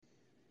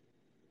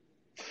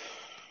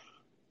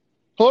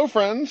Hello,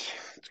 friends.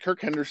 It's Kirk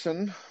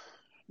Henderson,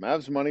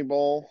 Mavs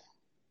Moneyball.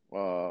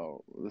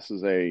 This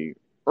is a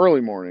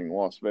early morning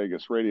Las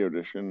Vegas radio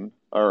edition,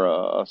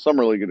 or a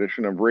summer league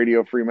edition of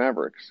Radio Free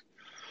Mavericks.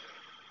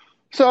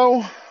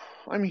 So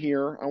I'm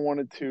here. I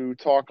wanted to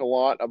talk a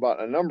lot about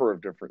a number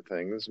of different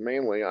things.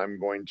 Mainly, I'm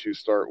going to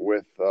start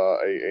with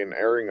an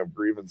airing of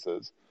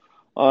grievances.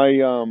 I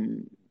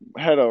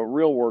had a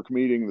real work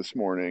meeting this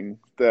morning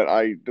that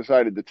I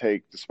decided to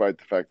take despite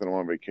the fact that I'm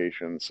on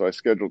vacation. So I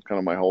scheduled kind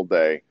of my whole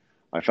day.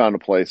 I found a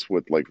place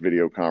with like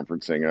video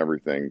conferencing and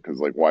everything because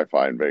like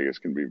Wi-Fi in Vegas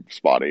can be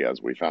spotty,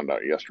 as we found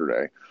out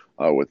yesterday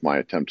with my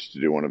attempts to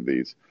do one of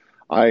these.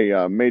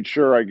 I made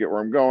sure I get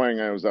where I'm going.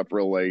 I was up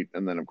real late,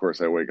 and then of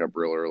course I wake up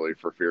real early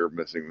for fear of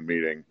missing the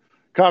meeting.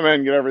 Come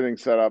in, get everything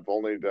set up,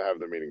 only to have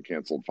the meeting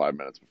canceled 5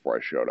 minutes before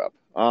I showed up.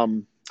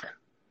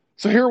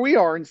 So here we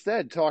are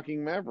instead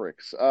talking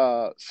Mavericks.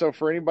 So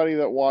for anybody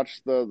that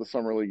watched the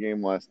Summer League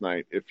game last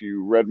night, if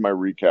you read my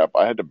recap,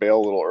 I had to bail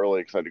a little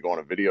early because I had to go on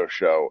a video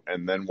show.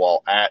 And then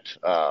while at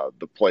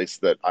the place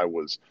that I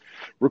was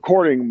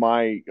recording,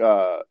 my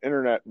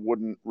internet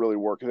wouldn't really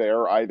work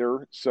there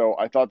either. So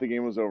I thought the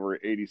game was over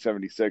at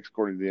 80-76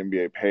 according to the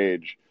NBA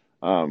page,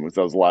 which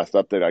that was the last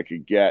update I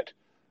could get.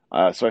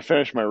 So I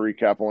finished my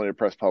recap, only to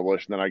press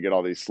publish, and then I get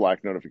all these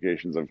Slack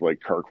notifications of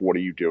like, Kirk, what are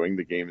you doing?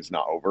 The game is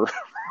not over.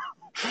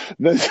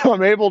 Then so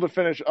I'm able to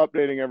finish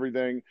updating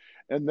everything,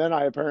 and then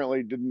I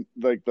apparently didn't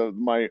like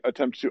my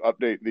attempts to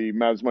update the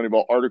Mavs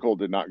Moneyball article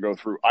did not go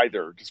through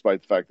either,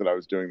 despite the fact that I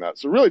was doing that.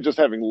 So really, just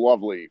having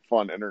lovely,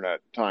 fun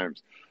internet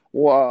times.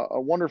 Well,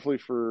 wonderfully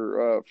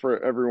for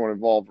everyone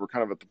involved. We're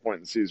kind of at the point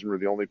in the season where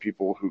the only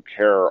people who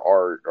care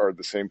are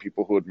the same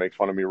people who would make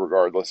fun of me,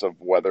 regardless of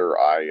whether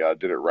I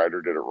did it right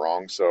or did it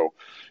wrong. So,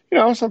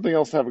 something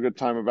else to have a good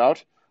time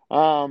about.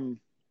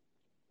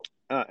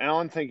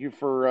 Alan, thank you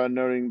for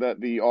noting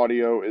that the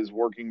audio is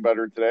working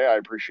better today. I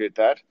appreciate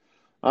that.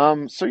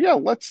 So yeah,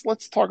 let's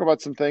talk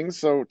about some things.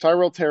 So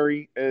Tyrell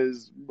Terry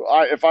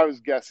if I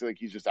was guessing, like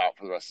he's just out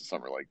for the rest of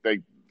summer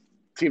league.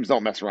 Teams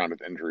don't mess around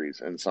with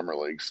injuries in summer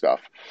league stuff,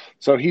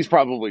 so he's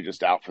probably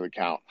just out for the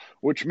count,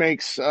 which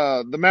makes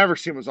the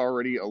Mavericks team was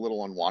already a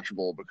little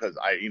unwatchable because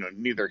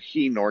neither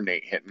he nor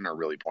Nate Hinton are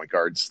really point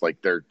guards.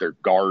 Like they're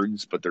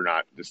guards, but they're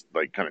not just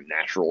like kind of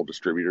natural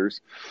distributors.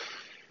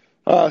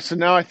 So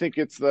now I think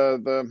it's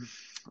there's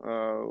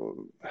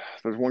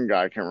one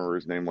guy, I can't remember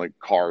his name, like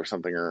Carr or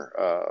something,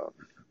 or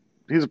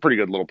he's a pretty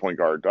good little point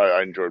guard.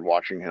 I enjoyed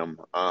watching him.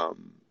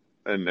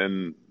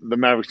 And the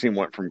Mavericks team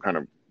went from kind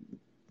of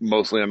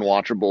mostly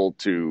unwatchable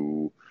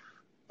to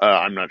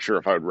I'm not sure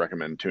if I would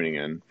recommend tuning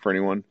in for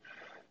anyone.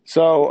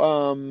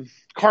 So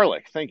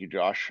Karlik, thank you,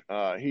 Josh.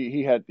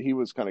 He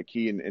was kind of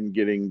key in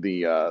getting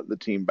the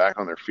team back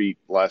on their feet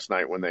last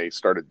night when they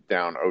started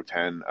down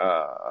 0-10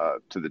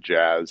 to the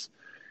Jazz.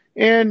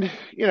 And,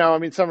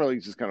 Summer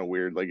League's just kind of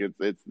weird. Like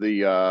it's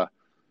the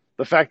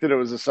fact that it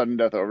was a sudden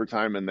death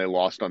overtime and they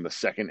lost on the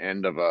second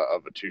end of a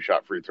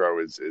two-shot free throw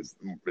is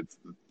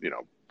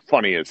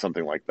funny as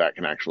something like that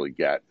can actually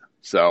get.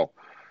 So,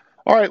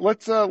 all right,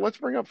 let's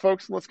bring up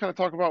folks and let's kind of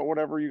talk about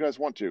whatever you guys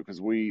want to,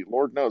 because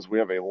Lord knows we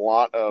have a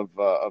lot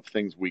of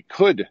things we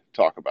could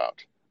talk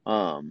about.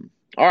 All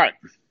right,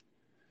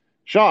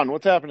 Sean,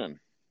 what's happening?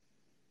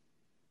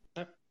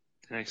 I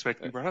didn't expect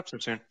to be brought up so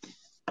soon.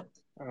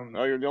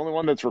 You're the only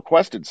one that's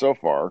requested so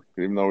far,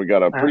 even though we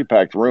got a pretty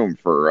packed room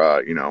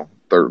for,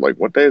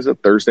 what day is it?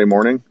 Thursday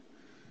morning?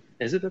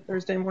 Is it a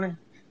Thursday morning?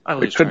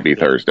 It could be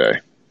Thursday.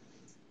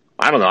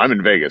 I don't know. I'm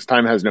in Vegas.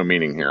 Time has no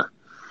meaning here.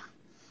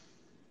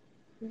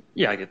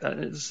 Yeah, I get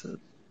that.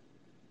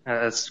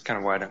 That's kind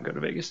of why I don't go to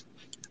Vegas.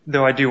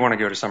 Though I do want to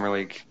go to Summer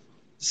League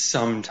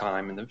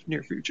sometime in the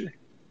near future.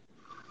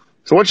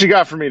 So what you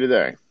got for me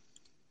today?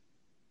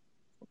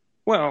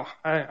 Well,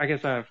 I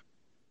guess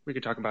we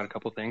could talk about a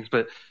couple things,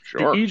 but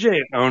sure. The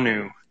EJ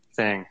Onu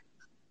thing,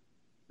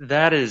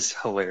 that is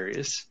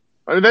hilarious.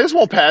 I mean, they just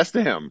won't pass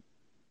to him.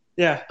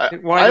 Yeah.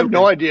 I have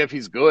no idea if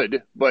he's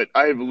good, but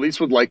I at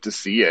least would like to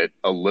see it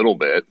a little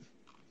bit.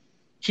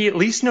 He at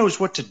least knows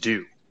what to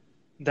do.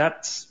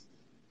 That's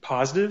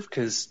positive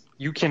because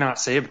you cannot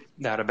say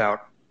that about,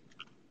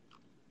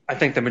 I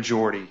think, the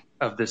majority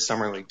of this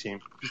Summer League team.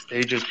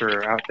 They just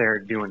are out there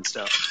doing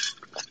stuff.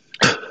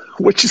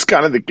 Which is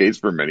kind of the case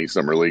for many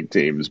Summer League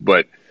teams,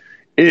 but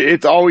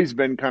it's always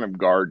been kind of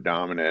guard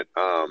dominant.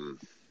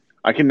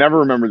 I can never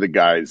remember the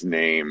guy's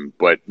name,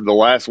 but when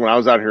I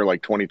was out here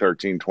like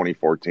 2013,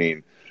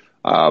 2014,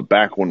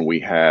 back when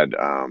we had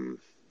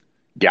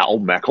Gal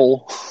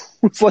Meckel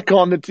was like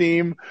on the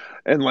team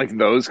and like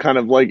those kind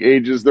of like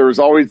ages, there was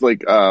always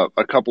like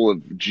a couple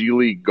of G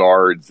League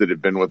guards that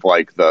had been with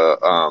like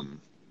the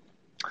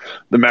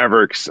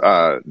Mavericks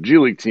G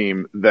League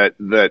team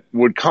that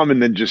would come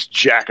and then just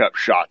jack up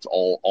shots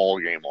all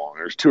game long.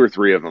 There's two or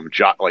three of them,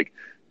 like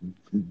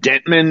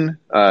Dentman,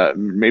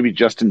 maybe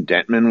Justin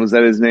Dentman, was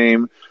that his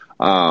name?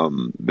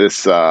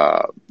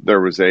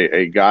 There was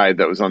a guy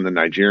that was on the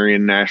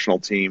Nigerian national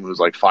team who was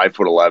like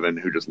 5'11"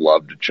 who just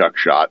loved to chuck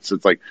shots. So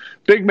it's like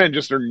big men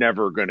just are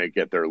never going to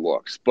get their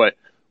looks. But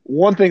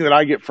one thing that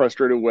I get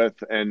frustrated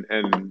with, and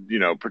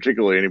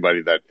particularly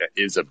anybody that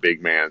is a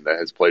big man that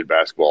has played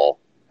basketball,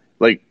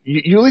 like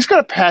you at least got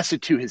to pass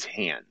it to his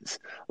hands.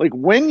 Like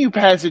when you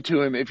pass it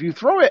to him, if you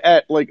throw it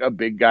at like a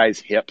big guy's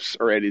hips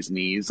or at his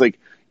knees, like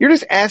you're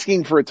just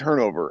asking for a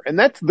turnover, and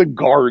that's the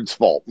guard's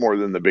fault more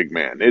than the big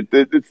man.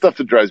 It's stuff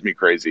that drives me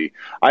crazy.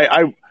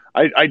 I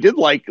did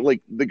like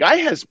the guy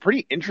has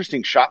pretty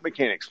interesting shot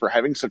mechanics for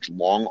having such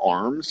long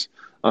arms.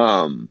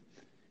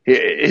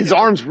 His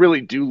arms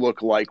really do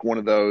look like one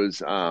of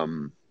those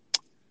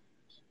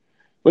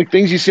like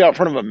things you see out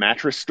front of a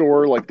mattress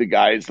store, like the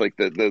guys like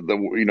that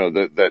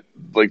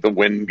like the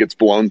wind gets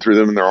blown through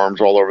them and their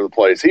arms are all over the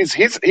place.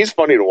 He's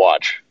funny to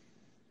watch.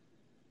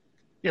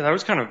 Yeah, that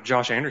was kind of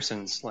Josh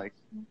Anderson's like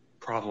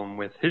problem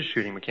with his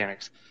shooting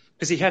mechanics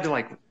because he had to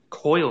like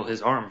coil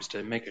his arms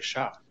to make a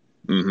shot.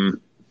 Mm-hmm.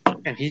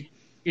 And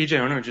EJ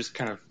Ono just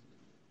kind of,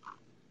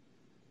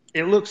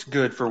 it looks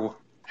good for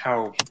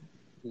how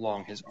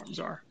long his arms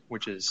are,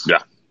 which is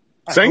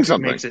saying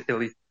something. Makes it at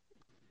least,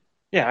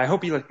 I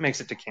hope he makes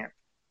it to camp.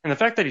 And the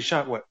fact that he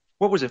shot what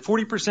was it,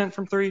 40%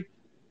 from three?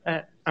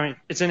 I mean,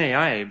 it's an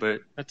AIA,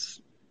 but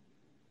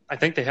I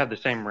think they have the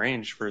same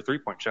range for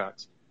 3-point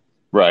shots.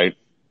 Right.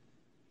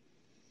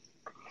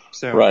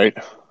 So right.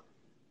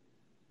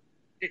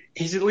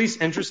 He's at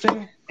least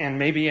interesting, and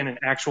maybe in an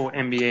actual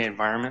NBA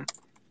environment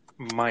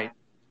might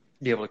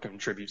be able to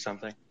contribute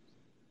something.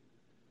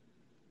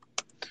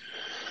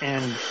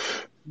 And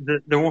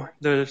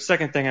the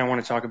second thing I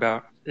want to talk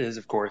about is,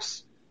 of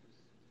course,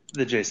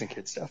 the Jason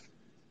Kidd stuff.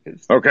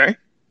 Okay.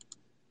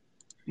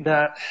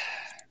 That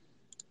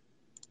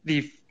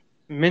the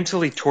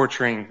mentally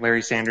torturing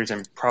Larry Sanders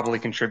and probably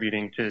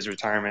contributing to his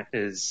retirement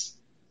is,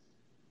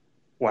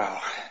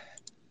 wow.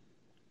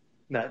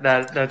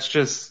 That's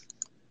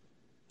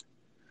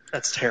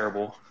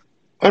terrible.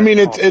 I mean,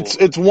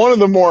 it's one of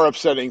the more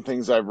upsetting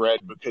things I've read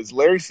because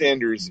Larry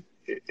Sanders,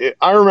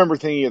 I remember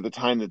thinking at the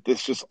time that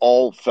this just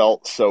all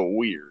felt so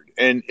weird.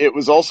 And it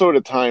was also at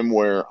a time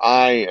where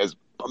as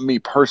me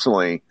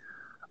personally,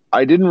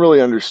 I didn't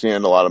really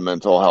understand a lot of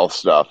mental health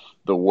stuff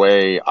the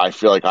way I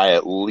feel like I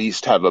at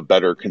least have a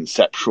better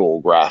conceptual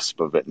grasp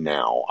of it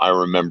now. I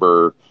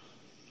remember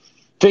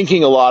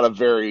thinking a lot of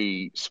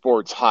very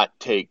sports hot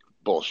take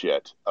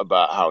bullshit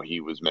about how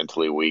he was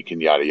mentally weak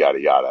and yada, yada,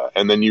 yada.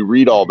 And then you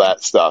read all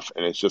that stuff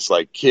and it's just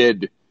like,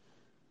 Kidd,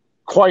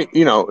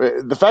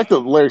 the fact that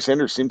Larry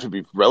Sanders seemed to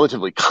be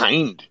relatively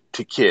kind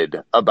to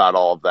Kidd about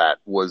all of that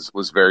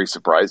was very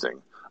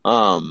surprising.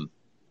 I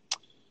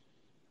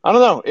don't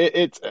know.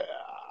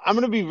 I'm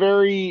going to be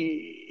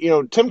very,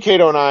 Tim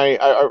Cato and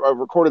I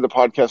recorded the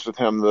podcast with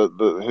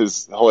him,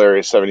 his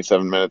hilarious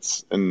 77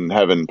 Minutes in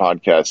Heaven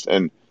podcast.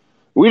 And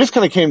we just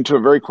kind of came to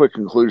a very quick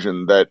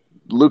conclusion that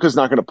Luka's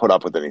not going to put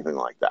up with anything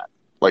like that,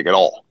 like at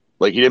all.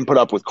 Like he didn't put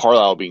up with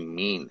Carlisle being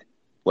mean,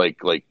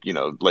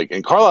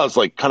 and Carlisle's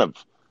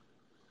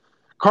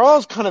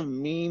kind of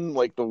mean,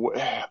 like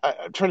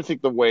I'm trying to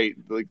think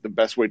the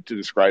best way to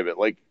describe it.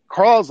 Like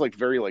Carlisle's like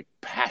very like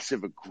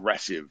passive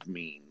aggressive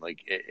mean.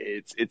 Like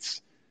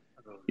it's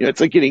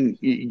like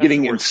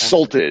getting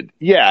insulted.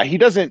 Yeah, he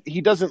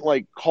doesn't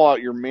like call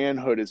out your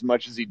manhood as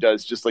much as he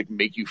does just like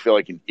make you feel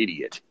like an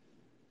idiot.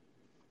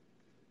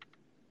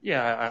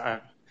 Yeah,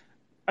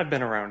 I've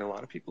been around a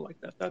lot of people like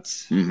that.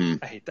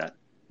 I hate that.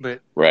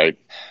 But right.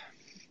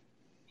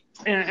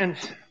 And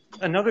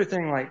another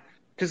thing, like,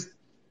 because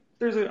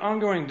there's an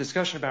ongoing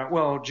discussion about,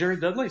 well,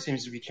 Jared Dudley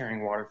seems to be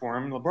carrying water for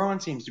him.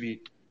 LeBron seems to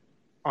be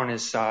on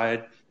his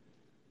side.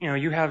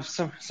 You have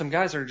some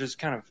guys that are just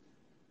kind of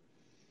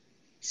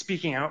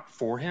speaking out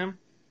for him.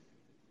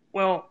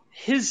 Well,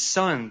 his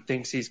son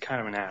thinks he's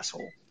kind of an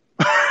asshole.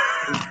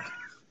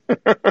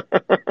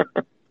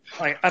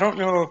 Like, I don't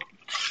know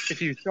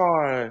if you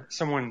saw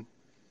someone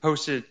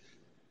posted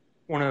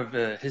one of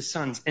his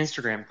son's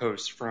Instagram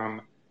posts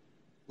from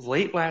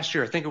late last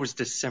year. I think it was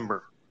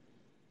December,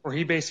 where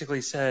he basically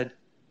said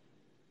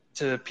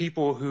to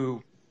people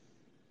who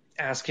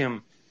ask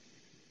him,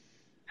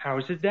 how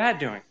is his dad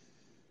doing?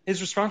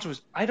 His response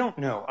was, I don't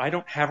know. I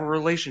don't have a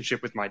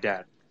relationship with my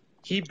dad.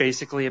 He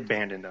basically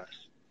abandoned us.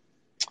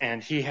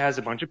 And he has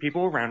a bunch of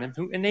people around him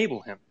who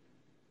enable him.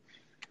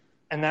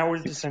 And that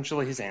was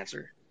essentially his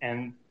answer.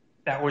 And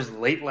that was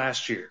late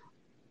last year.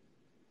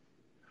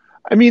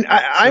 I mean,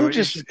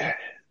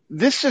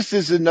 this just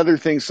is another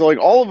thing. So like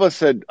all of us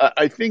said,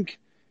 I think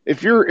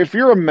if you're a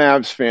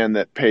Mavs fan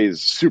that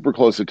pays super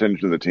close attention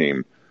to the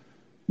team,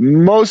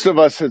 most of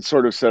us had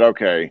sort of said,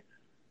 okay,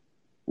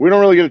 we don't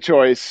really get a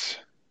choice.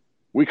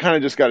 We kind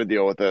of just got to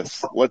deal with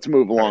this. Let's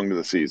move along to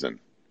the season.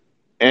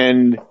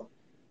 And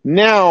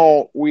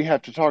now we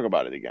have to talk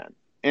about it again.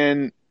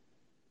 And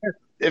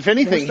if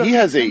anything, he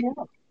has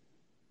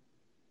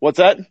what's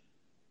that?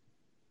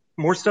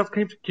 More stuff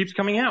keeps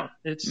coming out.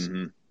 It's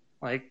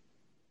like,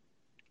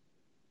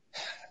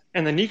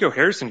 and the Nico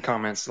Harrison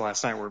comments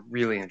last night were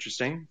really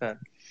interesting. That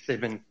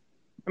they've been,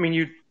 I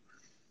mean,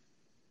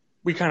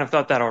 we kind of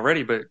thought that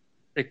already, but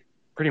it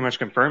pretty much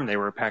confirmed they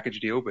were a package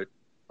deal. But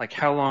like,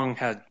 how long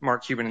had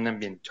Mark Cuban and them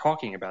been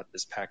talking about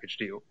this package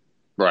deal?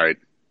 Right.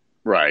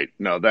 Right.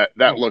 No,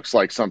 that looks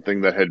like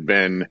something that had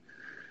been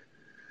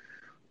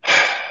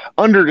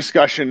under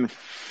discussion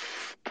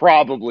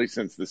probably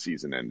since the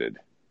season ended.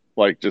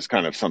 Like just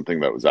kind of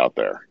something that was out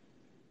there.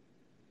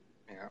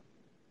 Yeah.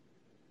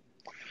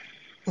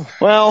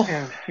 Well,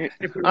 And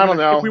I don't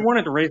know. if we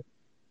want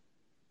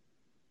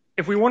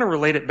to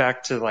relate it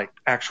back to like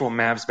actual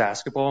Mavs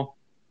basketball,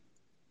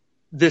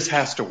 this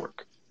has to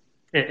work.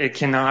 It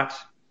cannot.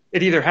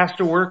 It either has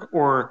to work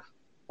or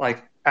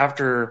like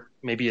after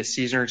maybe a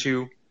season or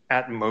two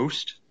at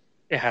most,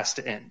 it has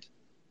to end.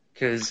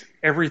 Because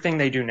everything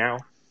they do now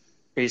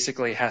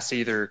basically has to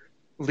either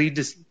lead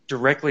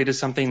directly to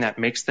something that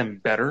makes them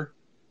better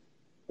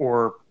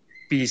or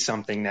be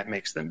something that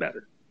makes them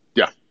better.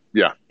 Yeah.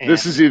 Yeah. And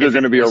this is either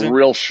going to be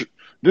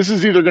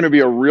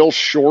a real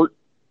short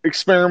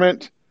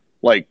experiment,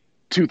 like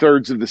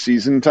 2/3 of the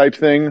season type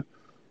thing,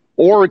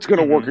 or it's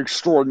going to work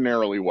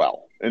extraordinarily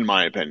well, in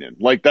my opinion.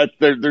 Like that,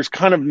 there's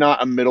kind of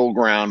not a middle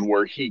ground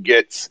where he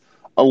gets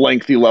a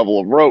lengthy level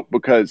of rope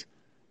because,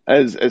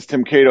 as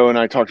Tim Cato and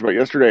I talked about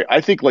yesterday,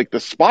 I think like the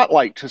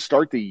spotlight to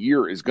start the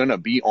year is going to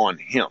be on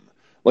him.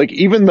 Like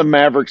even the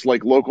Mavericks,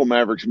 like local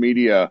Mavericks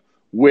media,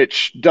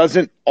 which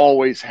doesn't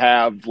always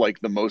have like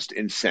the most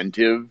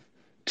incentive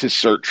to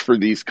search for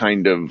these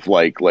kind of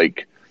like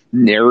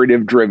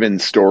narrative driven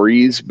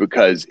stories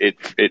because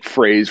it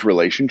frays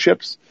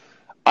relationships.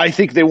 I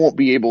think they won't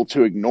be able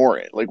to ignore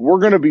it. Like we're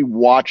going to be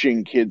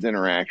watching kids'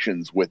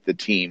 interactions with the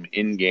team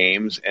in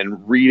games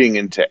and reading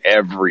into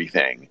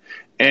everything.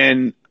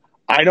 And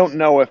I don't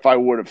know if I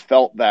would have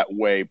felt that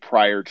way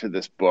prior to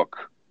this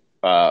book,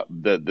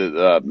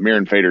 the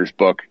Miran Fader's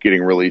book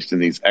getting released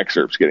and these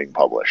excerpts getting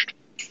published.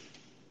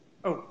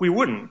 Oh, we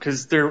wouldn't,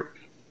 because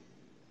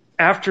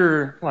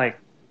after like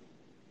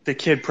the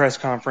kid press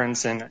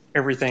conference and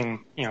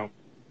everything,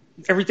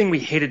 everything we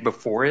hated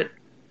before it,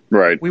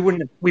 Right. we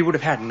would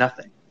have had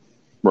nothing.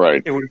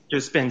 Right. It would have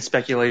just been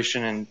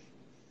speculation and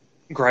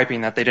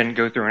griping that they didn't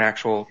go through an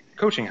actual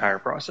coaching hire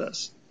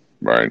process.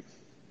 Right.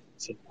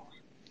 So,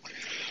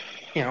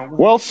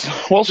 well,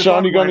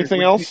 Sean, you got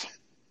anything else?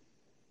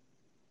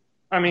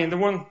 I mean, the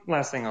one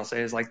last thing I'll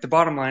say is like the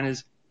bottom line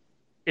is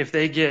if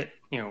they get,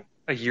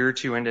 a year or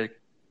two into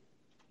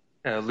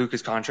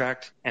Luka's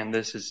contract and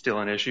this is still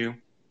an issue,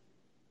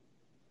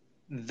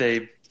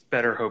 they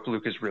better hope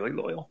Luka's really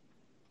loyal.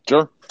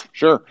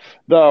 Sure.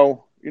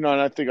 Though, and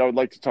I think I would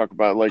like to talk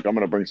about, like, I'm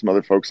going to bring some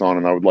other folks on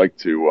and I would like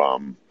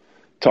to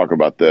talk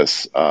about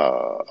this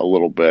a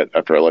little bit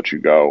after I let you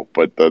go.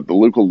 But the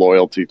Luka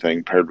loyalty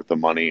thing paired with the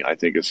money, I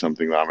think is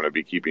something that I'm going to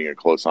be keeping a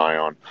close eye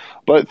on.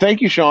 But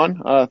thank you,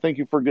 Sean. Thank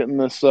you for getting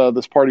this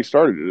party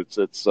started.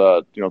 It's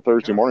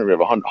Thursday morning. We have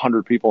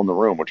 100 people in the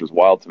room, which is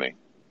wild to me.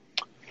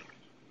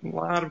 A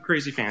lot of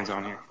crazy fans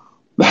on here.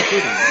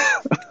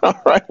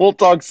 All right. We'll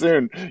talk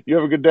soon. You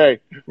have a good day.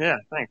 Yeah,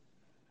 thanks.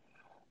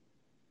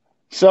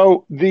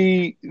 So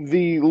the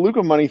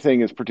Luka money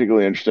thing is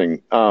particularly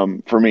interesting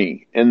for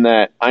me in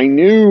that I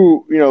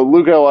knew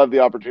Luka will have the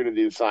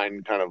opportunity to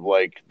sign kind of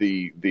like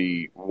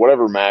the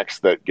whatever max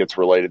that gets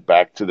related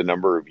back to the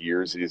number of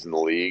years he's in the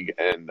league,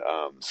 and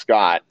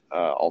Scott,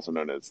 also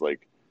known as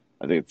like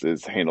I think it's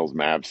his handles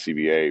Mavs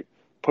CBA,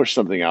 pushed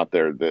something out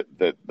there that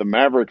the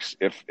Mavericks,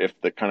 if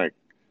the kind of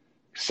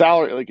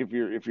salary, like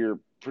if you're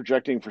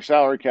projecting for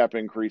salary cap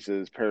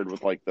increases paired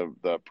with like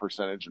the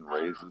percentage and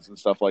raises and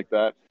stuff like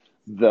that,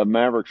 the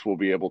Mavericks will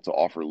be able to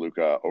offer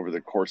Luka over the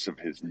course of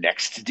his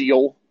next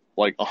deal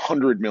like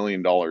 $100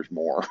 million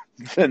more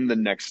than the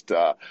next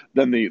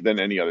than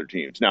any other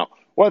teams. Now,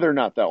 whether or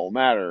not that will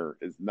matter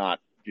is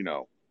not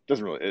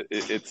doesn't really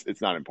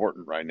it's not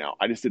important right now.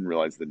 I just didn't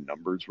realize the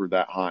numbers were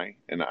that high,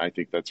 and I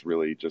think that's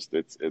really just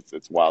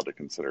it's wild to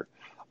consider.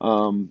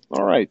 All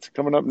right,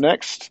 coming up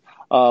next,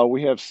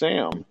 we have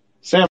Sam.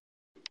 Sam,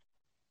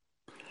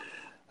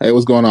 hey,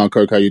 what's going on,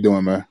 Kirk? How you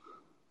doing, man?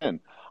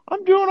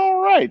 I'm doing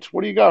all right.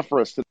 What do you got for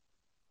us today?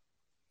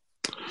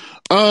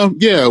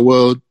 Yeah,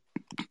 well,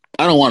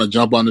 I don't want to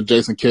jump on the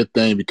Jason Kidd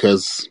thing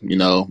because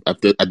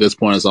at this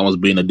point it's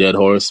almost being a dead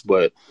horse.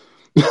 But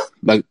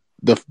like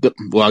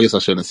well, I guess I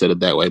shouldn't have said it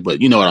that way, but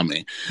you know what I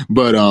mean.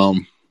 But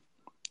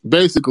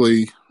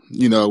basically,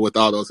 with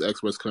all those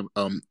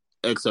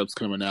excerpts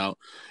coming out,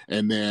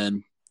 and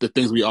then the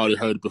things we already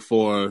heard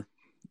before,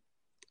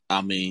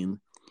 I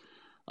mean,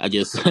 I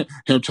guess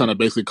him trying to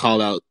basically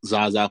call out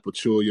Zaza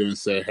Pachulia and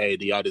say, "Hey,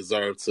 do y'all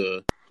deserve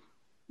to,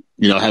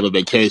 have a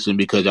vacation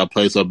because y'all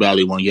played so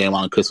badly one game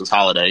on Christmas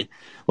holiday?"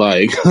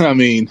 Like, I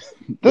mean,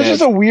 this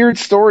is a weird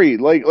story.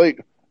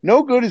 Like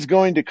no good is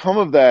going to come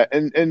of that.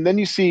 And then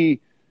you see,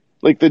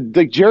 like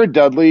Jared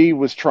Dudley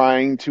was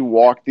trying to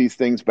walk these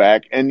things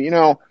back, and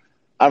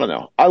I don't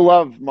know. I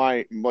love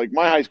my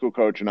high school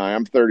coach, and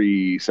I'm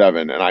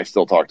 37, and I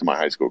still talk to my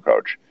high school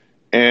coach,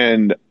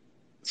 and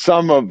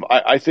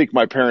I think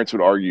my parents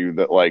would argue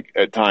that like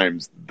at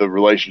times the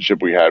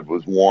relationship we had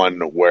was one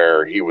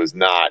where he was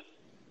not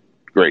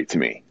great to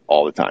me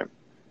all the time.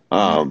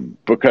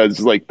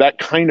 Because like that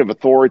kind of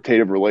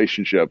authoritative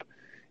relationship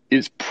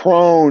is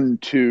prone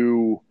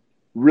to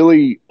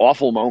really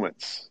awful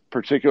moments,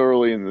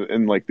 particularly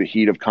in like the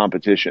heat of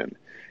competition.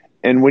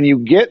 And when you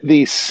get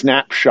these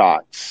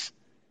snapshots,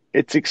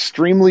 it's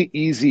extremely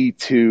easy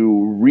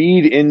to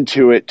read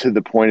into it to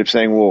the point of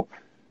saying, well,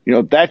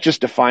 that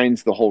just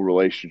defines the whole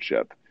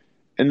relationship.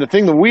 And the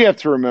thing that we have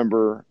to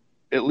remember,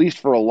 at least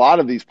for a lot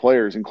of these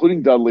players,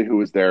 including Dudley, who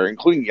was there,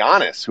 including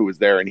Giannis, who was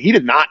there, and he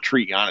did not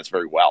treat Giannis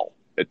very well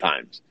at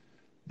times.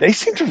 They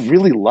seem to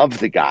really love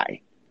the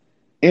guy.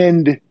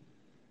 And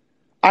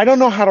I don't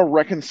know how to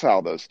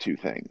reconcile those two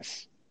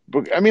things.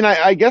 But, I mean,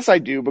 I guess I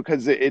do,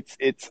 because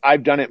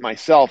I've done it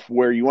myself,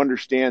 where you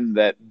understand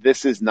that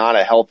this is not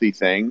a healthy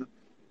thing,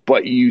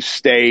 but you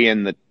stay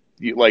in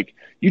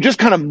you just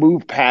kind of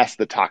move past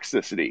the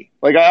toxicity.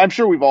 Like, I'm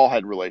sure we've all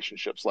had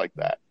relationships like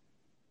that.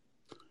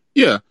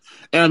 Yeah.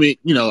 And I mean,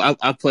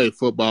 I played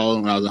football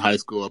when I was in high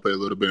school. I played a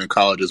little bit in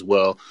college as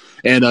well.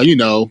 And,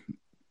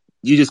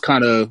 you just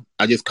kind of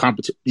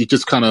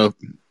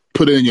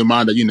put it in your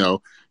mind that,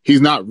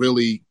 he's not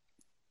really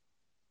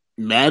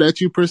mad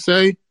at you per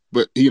se,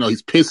 but,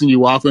 he's pissing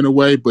you off in a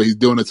way, but he's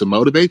doing it to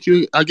motivate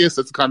you. I guess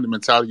that's the kind of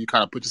mentality you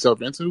kind of put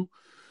yourself into.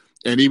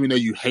 And even though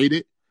you hate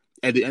it,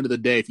 at the end of the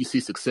day, if you see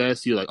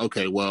success, you're like,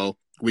 okay, well,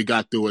 we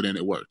got through it and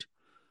it worked.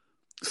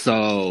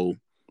 So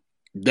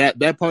that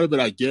part of it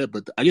I get,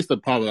 but I guess the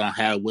problem I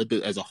have with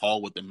it as a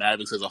whole, with the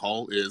Mavericks as a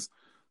whole, is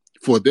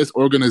for this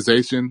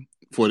organization,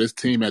 for this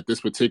team at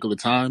this particular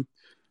time,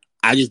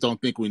 I just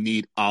don't think we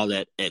need all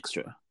that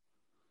extra.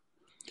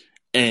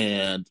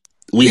 And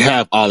we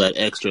have all that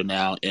extra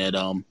now. And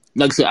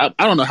like I said,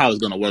 I don't know how it's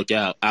going to work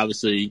out.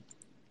 Obviously,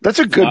 that's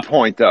a good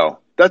point, though.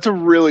 That's a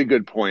really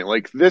good point.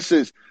 Like,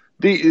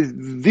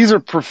 these are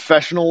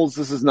professionals.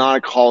 This is not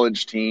a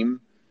college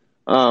team.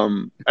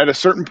 At a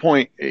certain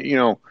point,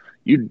 you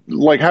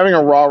like having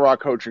a rah-rah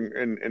coach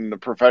in the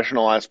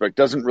professional aspect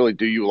doesn't really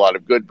do you a lot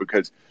of good,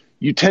 because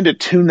you tend to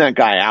tune that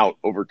guy out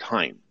over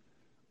time.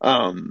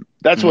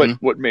 That's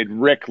what made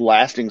Rick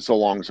lasting so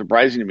long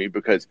surprising to me,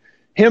 because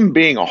him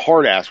being a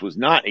hard ass was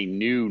not a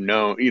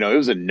known, it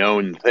was a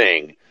known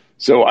thing.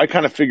 So I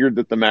kind of figured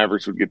that the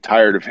Mavericks would get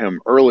tired of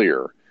him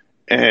earlier.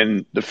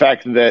 And the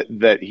fact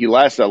that he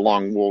lasts that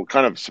long will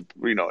kind of,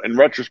 in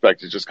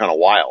retrospect, is just kind of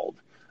wild.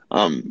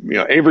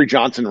 Avery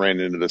Johnson ran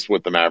into this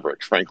with the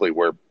Mavericks, frankly,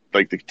 where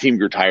like the team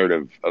grew tired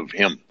of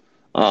him.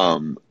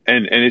 And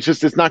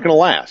it's not going to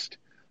last.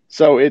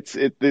 So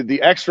the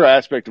extra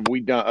aspect of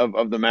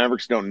the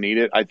Mavericks don't need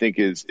it, I think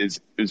is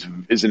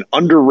an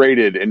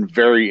underrated and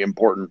very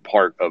important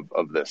part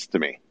of this to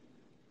me.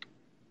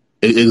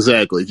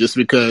 Exactly. Just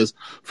because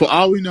for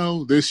all we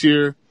know this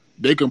year,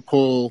 they can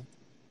pull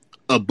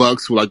a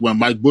Bucks, like when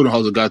Mike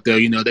Budenholzer got there,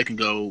 they can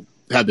go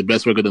have the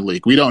best record in the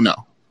league. We don't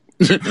know.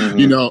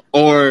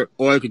 Or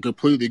it could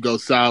completely go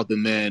south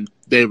and then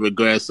they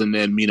regress and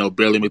then,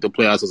 barely make the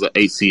playoffs as an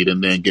 8 seed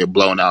and then get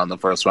blown out in the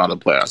first round of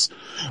the playoffs.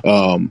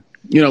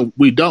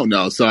 We don't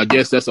know. So I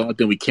guess that's the only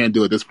thing we can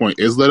do at this point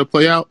is let it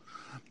play out.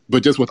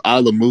 But just with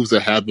all the moves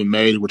that have been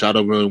made, which I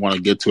don't really want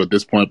to get to at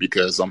this point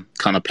because I'm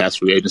kind of past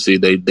free agency,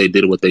 they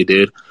did what they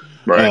did.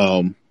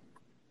 Right.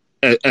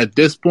 At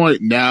this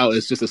point now,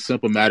 it's just a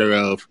simple matter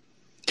of,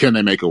 can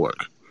they make it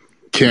work?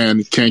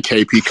 Can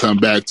KP come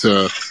back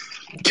to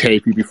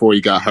KP before he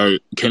got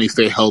hurt? Can he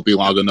stay healthy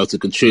long enough to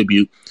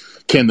contribute?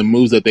 Can the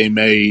moves that they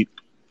made,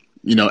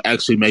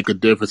 actually make a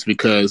difference?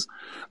 Because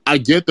I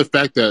get the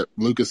fact that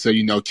Lucas said,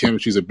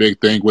 chemistry is a big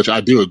thing, which I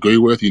do agree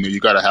with. You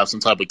got to have some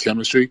type of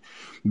chemistry.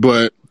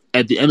 But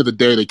at the end of the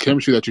day, the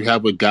chemistry that you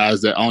have with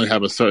guys that only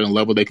have a certain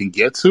level they can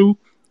get to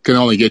can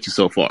only get you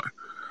so far.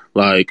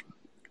 Like,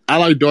 I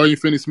like Dorian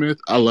Finney-Smith.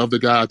 I love the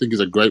guy. I think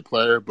he's a great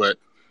player. But,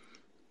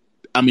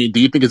 I mean, do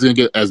you think it's going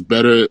to get as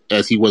better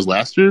as he was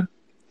last year?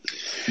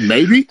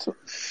 Maybe.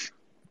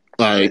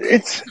 Like,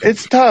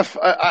 it's tough.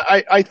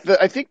 I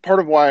think part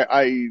of why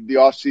the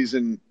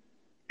offseason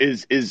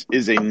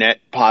is a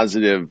net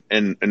positive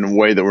in a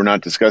way that we're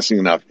not discussing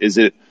enough is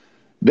it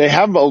they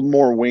have a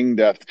more wing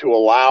depth to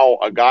allow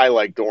a guy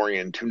like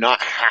Dorian to not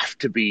have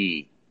to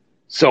be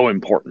so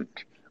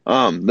important.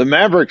 The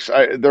Mavericks,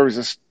 there was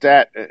a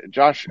stat,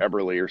 Josh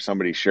Eberle or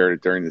somebody shared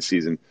it during the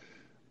season.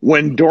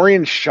 When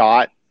Dorian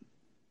shot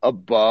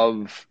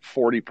above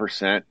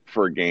 40%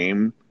 for a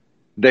game,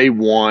 they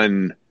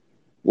won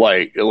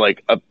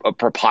like a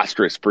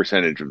preposterous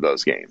percentage of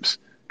those games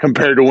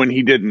compared to when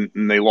he didn't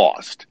and they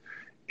lost.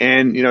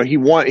 And, he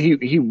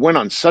went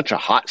on such a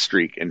hot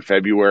streak in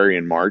February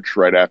and March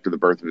right after the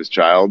birth of his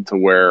child to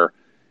where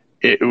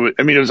it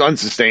was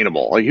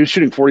unsustainable. Like, he was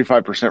shooting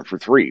 45% for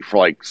three for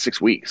like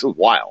 6 weeks. It was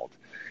wild.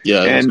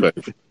 Yeah. And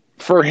crazy.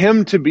 For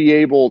him to be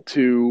able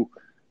to,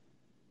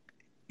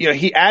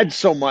 he adds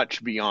so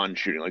much beyond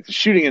shooting. Like, the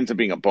shooting ends up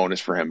being a bonus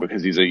for him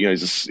because he's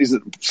a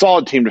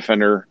solid team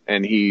defender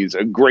and he's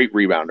a great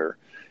rebounder.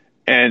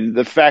 And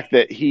the fact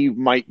that he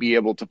might be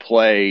able to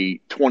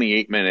play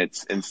 28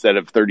 minutes instead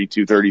of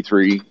 32,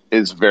 33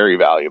 is very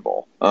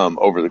valuable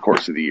over the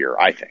course of the year,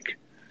 I think.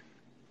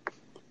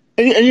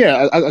 And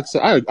yeah,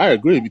 I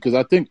agree because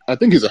I think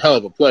he's a hell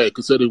of a player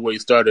considering where he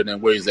started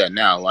and where he's at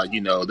now. Like,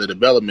 the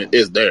development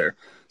is there.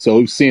 So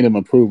we've seen him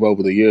improve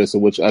over the years, so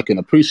which I can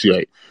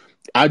appreciate.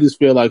 I just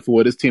feel like for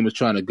where this team is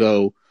trying to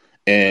go,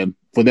 and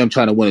for them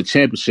trying to win a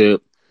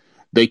championship,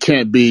 they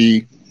can't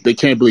be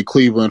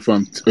Cleveland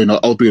from 03 to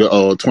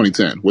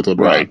 2010 with LeBron,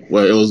 Right.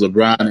 where it was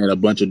LeBron and a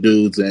bunch of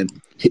dudes, and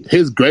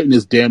his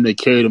greatness damn near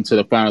carried him to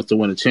the finals to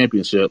win a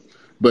championship,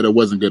 but it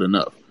wasn't good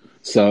enough.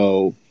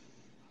 So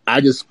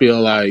I just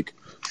feel like,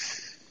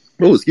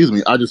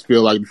 I just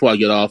feel like before I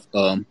get off,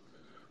 the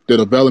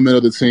development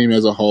of the team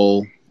as a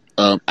whole.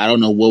 I don't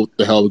know what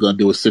the hell we're going to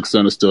do with 6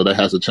 centers still. That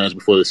has to change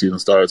before the season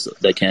starts.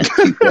 They can't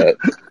keep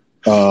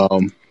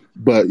that.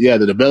 But yeah,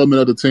 the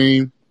development of the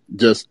team,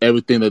 just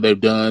everything that they've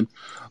done.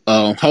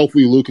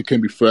 Hopefully Luka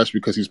can be fresh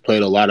because he's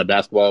played a lot of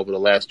basketball over the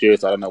last year,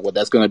 so I don't know what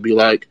that's going to be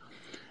like.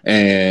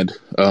 And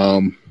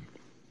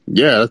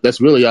yeah, that's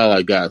really all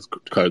I got,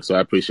 Kirk, so I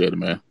appreciate it,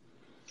 man.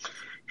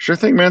 Sure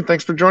thing, man.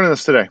 Thanks for joining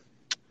us today.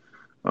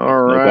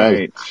 All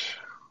right.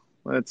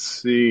 Let's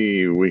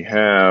see. We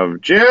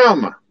have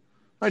Jim.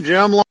 Hi,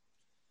 Jim.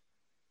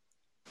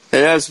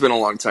 It has been a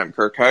long time,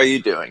 Kirk. How are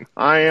you doing?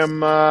 I am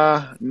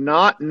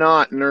not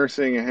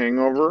nursing a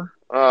hangover,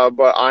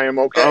 but I am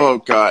okay. Oh,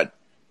 God.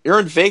 You're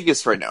in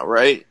Vegas right now,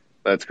 right?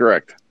 That's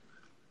correct.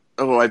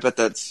 Oh, I bet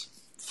that's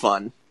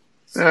fun.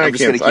 I I'm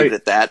just going to keep it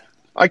at that.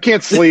 I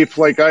can't sleep.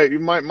 Like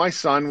my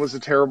son was a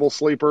terrible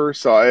sleeper,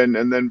 so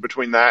and then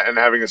between that and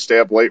having to stay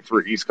up late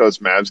for East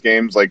Coast Mavs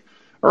games, like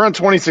around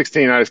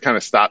 2016, I just kind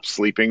of stopped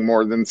sleeping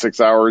more than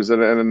 6 hours at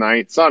a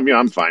night. So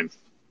I'm fine.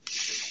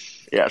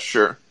 Yeah,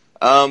 sure.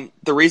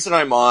 The reason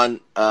I'm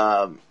on,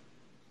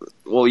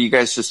 well, you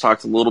guys just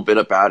talked a little bit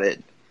about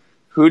it.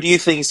 Who do you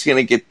think is going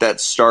to get that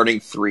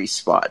starting 3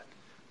 spot?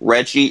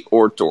 Reggie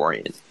or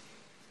Dorian?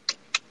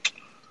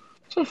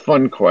 It's a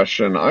fun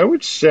question. I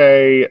would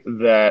say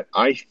that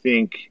I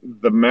think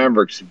the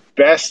Mavericks'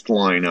 best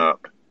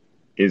lineup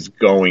is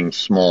going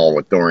small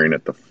with Dorian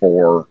at the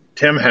 4.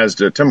 Tim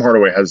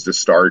Hardaway has to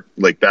start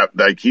like that.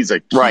 Like he's a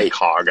key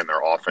cog in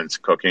their offense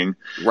cooking.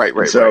 Right.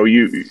 So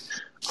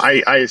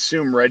I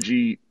assume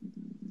Reggie's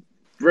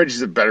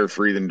a better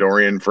 3 than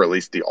Dorian for at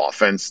least the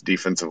offense.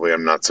 Defensively,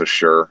 I'm not so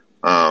sure.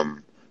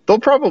 They'll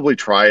probably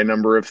try a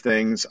number of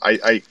things.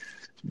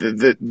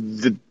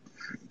 The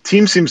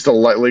team seems to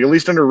like at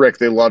least under Rick,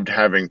 they loved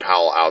having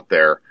Powell out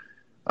there.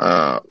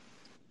 And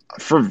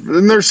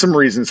there's some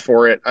reasons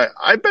for it.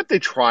 I bet they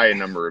try a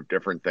number of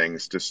different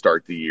things to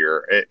start the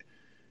year.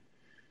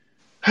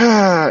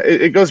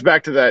 It goes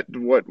back to that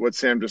what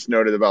Sam just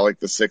noted about like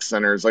the 6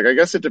 centers. Like I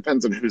guess it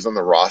depends on who's on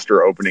the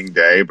roster opening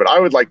day, but I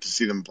would like to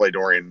see them play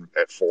Dorian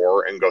at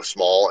 4 and go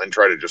small and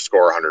try to just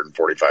score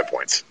 145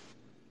 points.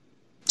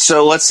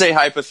 So let's say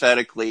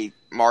hypothetically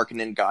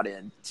Markkanen got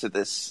into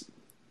this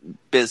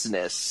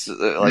business,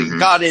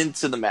 got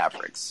into the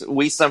Mavericks.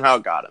 We somehow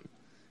got him.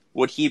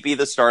 Would he be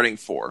the starting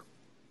 4?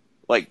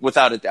 Like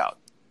without a doubt.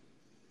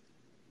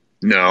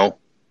 No.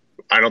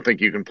 I don't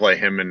think you can play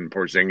him and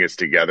Porzingis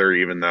together,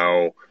 even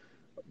though,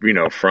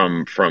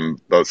 from some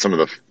of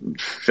the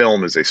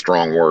film is a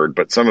strong word,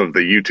 but some of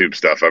the YouTube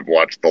stuff I've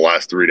watched the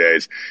last 3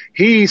 days,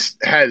 he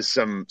has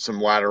some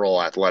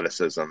lateral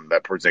athleticism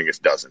that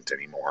Porzingis doesn't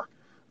anymore.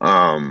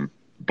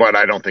 But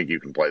I don't think you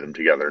can play them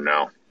together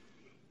now.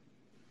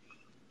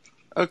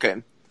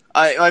 Okay.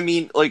 I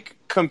mean, like,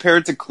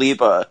 compared to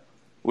Kleba,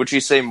 would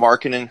you say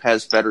Markkanen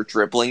has better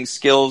dribbling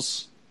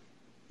skills?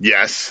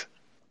 Yes.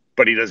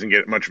 But he doesn't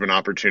get much of an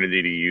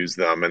opportunity to use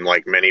them. And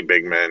like many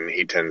big men,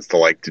 he tends to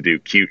like to do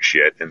cute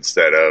shit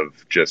instead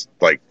of just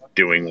like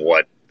doing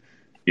what,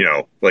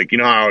 how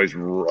I always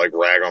like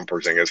rag on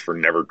Porzingis for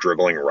never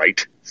dribbling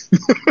right. It's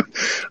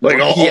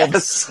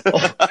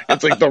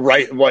like the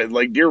right,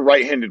 like you're a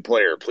right-handed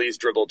player. Please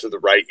dribble to the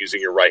right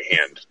using your right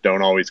hand.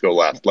 Don't always go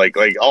left. Like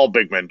all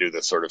big men do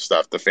this sort of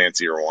stuff, the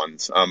fancier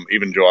ones.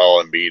 Even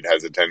Joel Embiid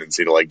has a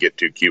tendency to like get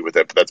too cute with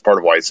it, but that's part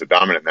of why he's so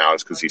dominant now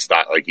is because he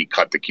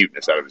cut the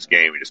cuteness out of his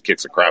game. He just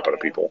kicks the crap out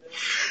of people.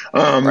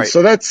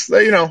 So that's,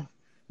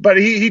 but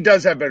he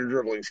does have better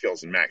dribbling skills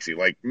than Maxey.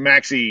 Like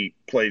Maxey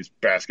plays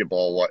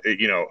basketball,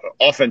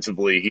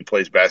 offensively he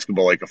plays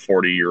basketball like a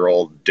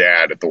 40-year-old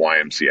dad at the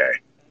YMCA.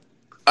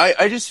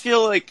 I just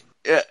feel like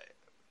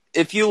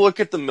if you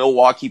look at the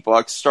Milwaukee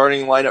Bucks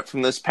starting lineup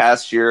from this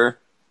past year,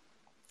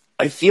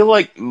 I feel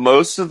like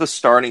most of the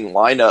starting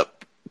lineup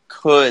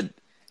could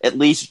at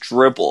least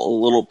dribble a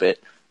little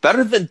bit.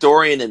 Better than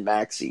Dorian and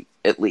Maxey,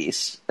 at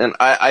least. And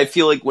I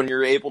feel like when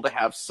you're able to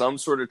have some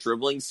sort of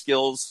dribbling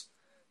skills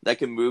that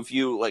can move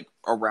you like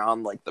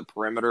around like the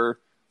perimeter,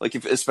 like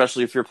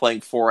especially if you're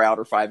playing 4 out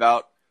or 5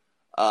 out.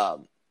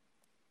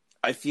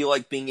 I feel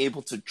like being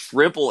able to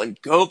dribble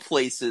and go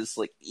places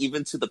like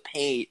even to the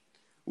paint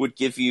would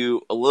give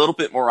you a little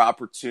bit more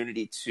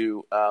opportunity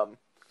to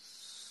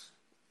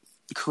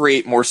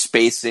create more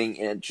spacing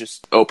and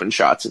just open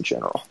shots in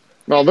general.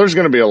 Well, there's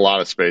going to be a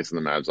lot of space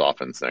in the Mavs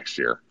offense next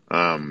year.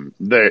 Moving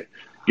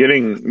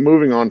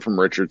on from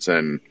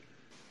Richardson.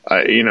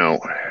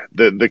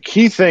 The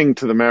key thing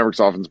to the Mavericks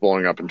offense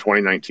blowing up in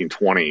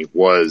 2019-20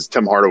 was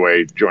Tim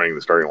Hardaway joining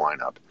the starting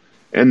lineup.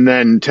 And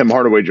then Tim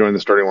Hardaway joined the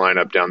starting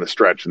lineup down the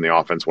stretch and the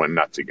offense went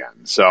nuts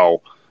again.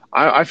 So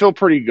I feel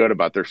pretty good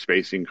about their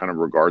spacing kind of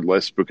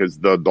regardless because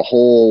the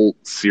whole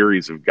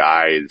series of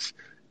guys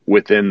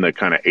within the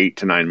kind of 8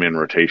 to 9 man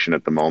rotation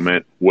at the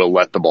moment will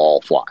let the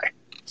ball fly.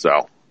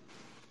 So,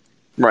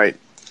 right.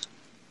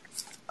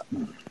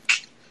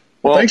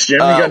 Well, thanks, Jim. You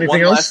got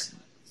anything else?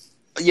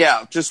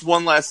 Just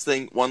one last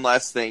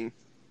thing.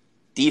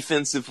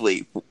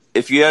 Defensively,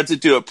 if you had to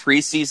do a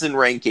preseason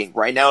ranking,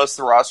 right now as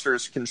the roster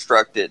is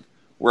constructed,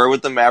 where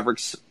would the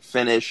Mavericks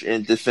finish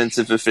in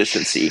defensive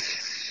efficiency?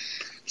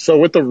 So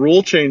with the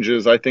rule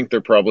changes, I think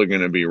they're probably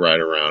going to be right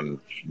around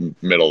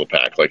middle of the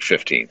pack, like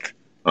 15th.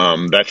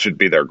 That should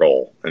be their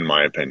goal, in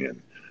my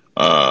opinion.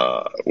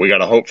 We got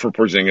to hope for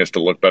Porzingis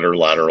to look better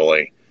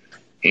laterally.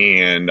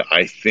 And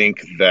I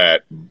think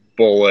that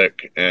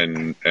Bullock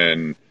and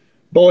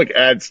Bullock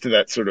adds to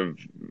that sort of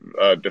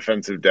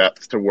defensive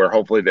depth to where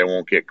hopefully they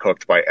won't get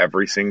cooked by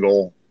every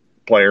single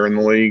player in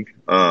the league.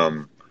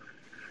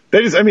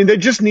 They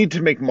just need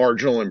to make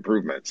marginal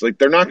improvements. Like,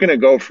 they're not going to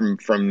go from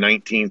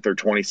 19th or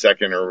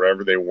 22nd or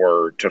wherever they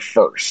were to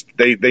first.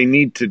 They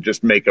need to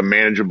just make a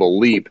manageable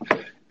leap.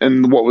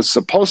 And what was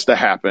supposed to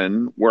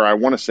happen, where I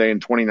want to say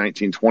in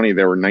 2019-20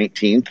 they were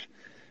 19th,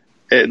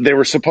 that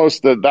was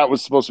supposed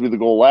to be the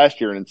goal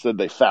last year, and instead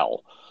they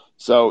fell.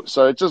 So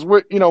it's just,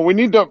 we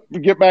need to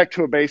get back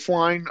to a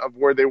baseline of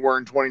where they were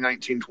in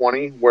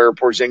 2019-20, where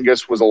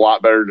Porzingis was a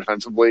lot better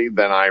defensively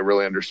than I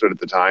really understood at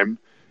the time.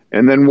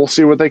 And then we'll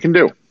see what they can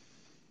do.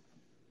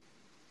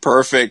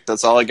 Perfect.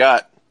 That's all I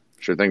got.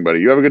 Sure thing, buddy.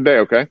 You have a good day,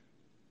 okay?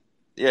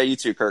 Yeah, you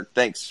too, Kirk.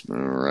 Thanks. All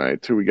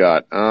right. Who we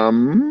got?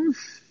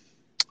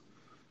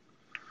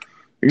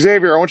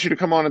 Xavier, I want you to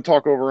come on and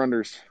talk over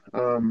unders.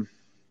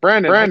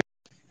 Brandon.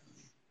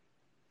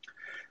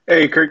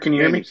 Hey, Kirk, can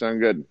you hear me? Sound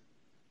good.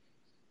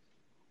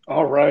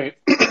 All right.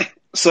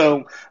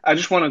 So I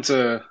just wanted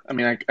to,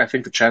 I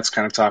think the chat's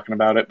kind of talking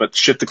about it, but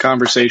shift the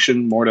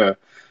conversation more to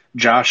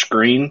Josh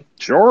Green.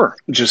 Sure.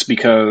 Just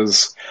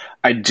because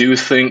I do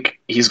think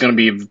he's going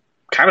to be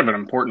kind of an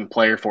important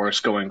player for us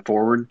going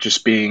forward,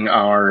 just being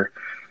our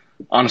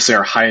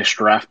highest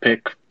draft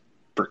pick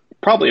for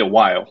probably a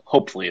while,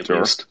 hopefully at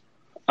least.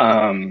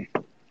 And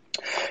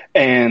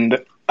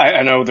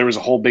I know there was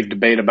a whole big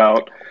debate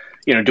about,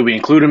 do we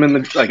include him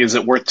in is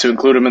it worth to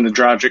include him in the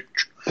Dragic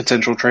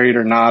potential trade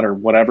or not or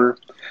whatever?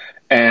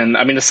 And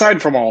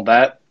aside from all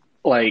that,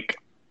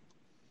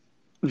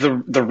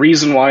 the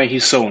reason why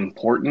he's so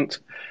important,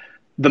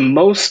 the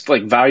most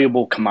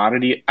valuable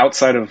commodity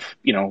outside of,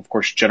 of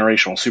course,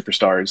 generational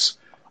superstars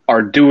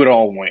are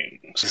do-it-all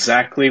wings.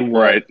 Exactly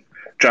what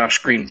Josh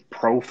Green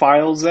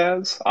profiles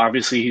as.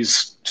 Obviously,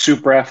 he's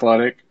super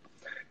athletic.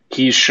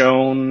 He's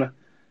shown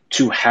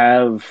to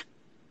have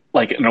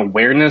an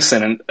awareness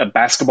and a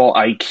basketball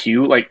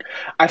IQ.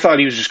 I thought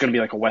he was just going to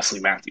be like a Wesley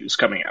Matthews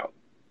coming out.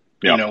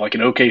 Yep.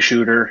 An okay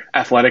shooter,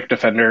 athletic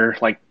defender,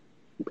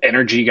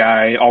 energy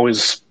guy,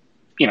 always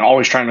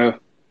trying to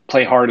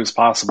play hard as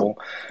possible.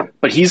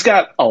 But he's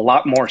got a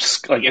lot more,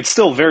 it's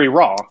still very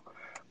raw,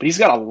 but he's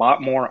got a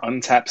lot more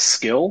untapped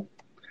skill.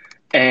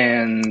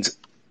 And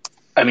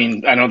I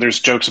know there's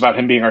jokes about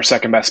him being our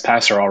second best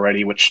passer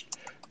already, which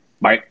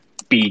might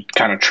be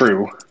kind of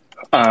true.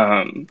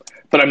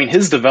 But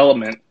his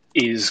development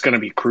is going to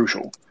be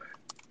crucial.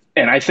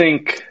 And I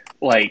think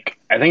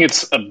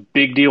it's a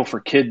big deal for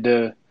Kidd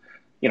to,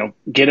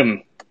 get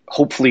him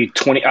hopefully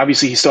 20.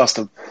 Obviously, he still has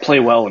to play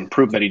well and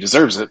prove that he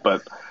deserves it,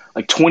 but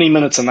 20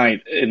 minutes a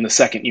night in the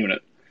second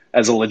unit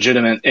as a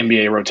legitimate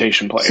NBA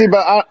rotation player. See,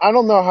 but I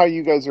don't know how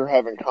you guys are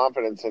having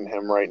confidence in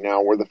him right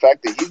now, where the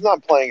fact that he's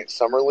not playing at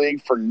Summer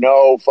League for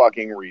no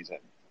fucking reason.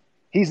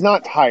 He's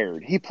not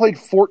tired. He played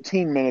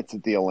 14 minutes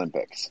at the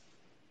Olympics.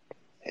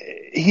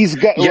 He's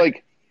got,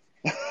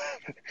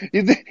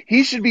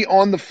 he should be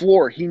on the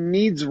floor. He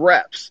needs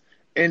reps.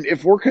 And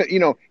if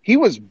he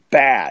was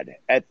bad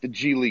at the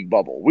G League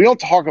bubble. We don't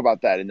talk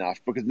about that enough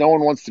because no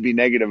one wants to be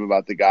negative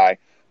about the guy,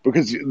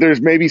 because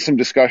there's maybe some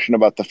discussion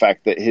about the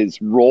fact that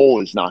his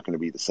role is not going to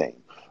be the same.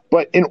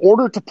 But in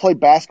order to play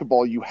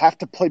basketball, you have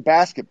to play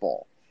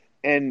basketball.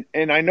 And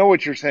I know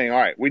what you're saying. All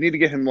right, we need to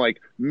get him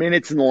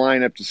minutes in the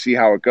lineup to see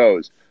how it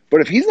goes.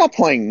 But if he's not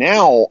playing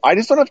now, I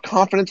just don't have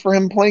confidence for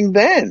him playing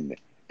then.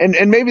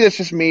 And maybe that's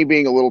just me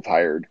being a little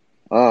tired.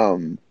 I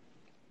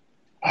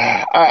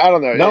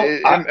don't know. No,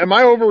 am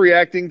I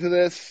overreacting to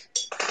this?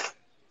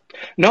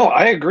 No,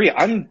 I agree.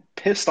 I'm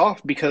pissed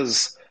off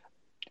because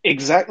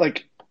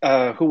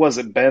who was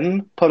it?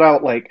 Ben put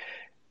out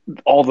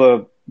all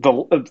the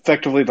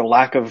effectively the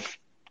lack of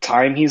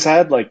time he's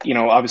had.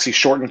 Obviously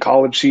shortened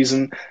college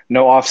season,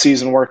 no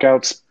off-season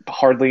workouts,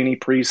 hardly any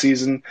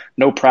preseason,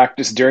 no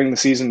practice during the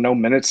season, no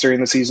minutes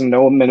during the season,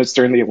 no minutes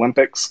during the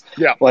Olympics.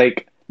 Yeah.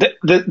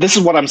 This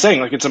is what I'm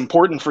saying. It's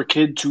important for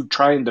Kidd to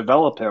try and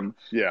develop him.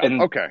 Yeah.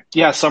 And okay.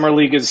 Yeah, Summer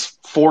League is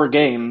 4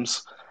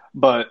 games,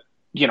 but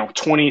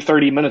 20,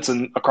 30 minutes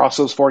across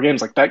those 4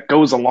 games, that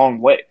goes a long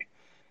way.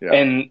 Yeah.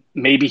 And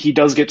maybe he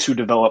does get to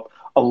develop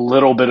a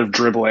little bit of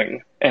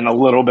dribbling and a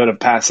little bit of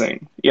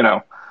passing,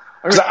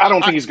 Because I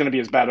don't think he's going to be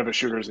as bad of a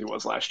shooter as he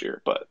was last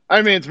year. But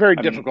it's very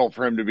difficult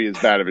for him to be as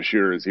bad of a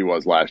shooter as he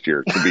was last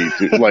year. To be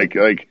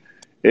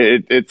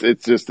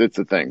it's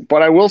a thing.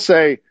 But I will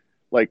say,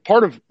 like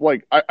part of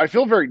like I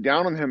feel very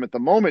down on him at the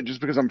moment just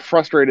because I'm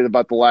frustrated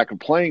about the lack of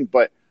playing.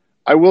 But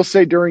I will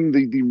say during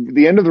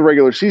the end of the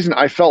regular season,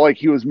 I felt like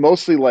he was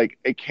mostly like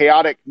a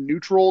chaotic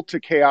neutral to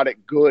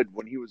chaotic good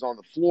when he was on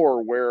the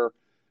floor, where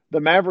the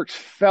Mavericks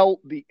felt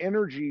the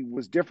energy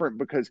was different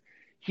because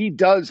he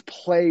does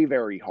play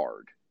very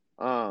hard.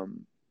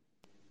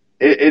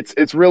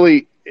 It's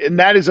really, and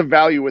that is a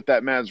value with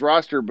that Mavs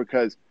roster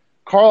because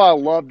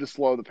Carlisle loved to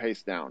slow the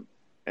pace down.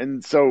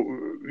 And so,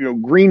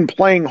 Green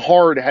playing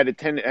hard had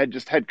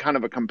just had kind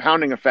of a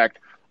compounding effect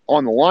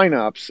on the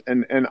lineups.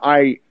 And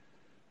I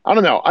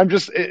don't know. I'm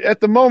just at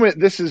the moment.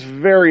 This is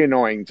very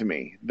annoying to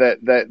me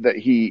that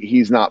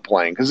he's not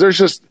playing because there's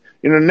just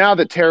now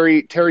that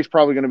Terry's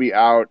probably going to be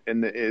out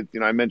and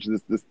I mentioned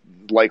this is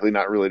likely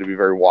not really to be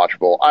very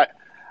watchable.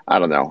 I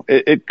don't know.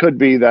 It could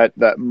be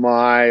that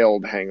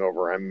mild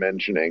hangover I'm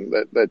mentioning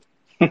that.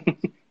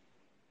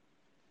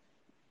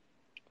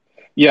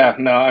 Yeah,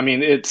 no, I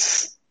mean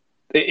it's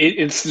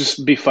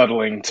just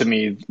befuddling to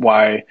me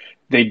why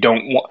they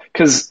don't want,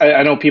 because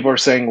I know people are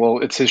saying, well,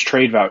 it's his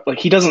trade value. Like,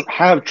 he doesn't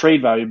have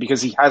trade value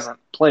because he hasn't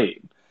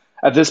played.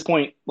 At this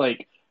point,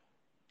 like,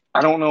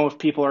 I don't know if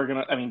people are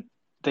gonna. I mean,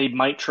 they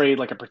might trade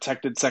like a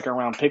protected second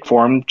round pick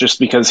for him just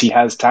because he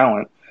has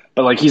talent,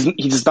 but like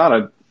he's not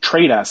a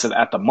trade asset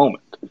at the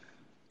moment.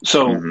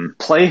 So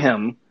play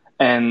him,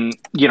 and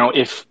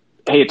if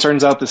it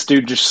turns out this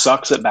dude just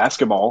sucks at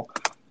basketball,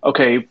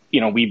 okay,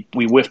 we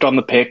whiffed on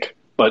the pick,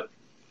 but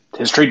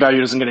his trade value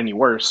doesn't get any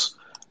worse.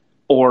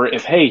 Or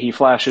if he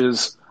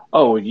flashes,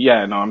 oh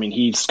yeah, no, I mean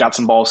he's got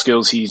some ball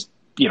skills, he's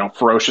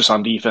ferocious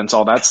on defense,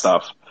 all that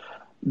stuff,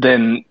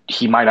 then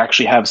he might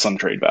actually have some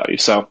trade value.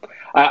 So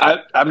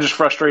I'm just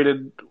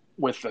frustrated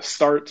with the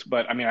start,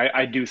 but I mean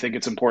I do think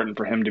it's important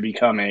for him to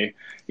become a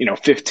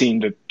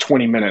 15 to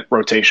 20 minute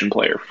rotation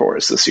player for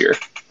us this year.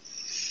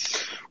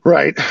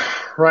 Right.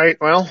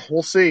 Well,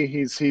 we'll see.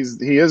 He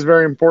is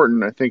very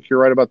important. I think you're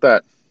right about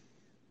that.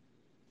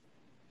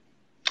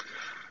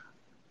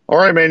 All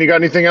right, man. You got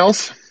anything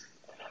else?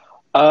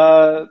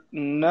 No.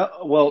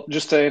 Well,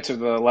 just to answer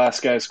the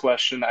last guy's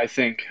question, I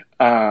think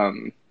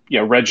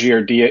Reggie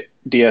or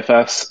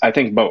DFS. I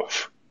think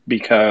both,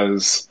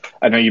 because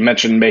I know you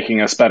mentioned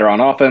making us better on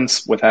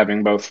offense with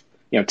having both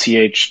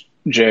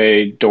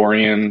THJ,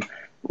 Dorian,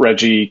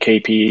 Reggie,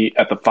 KP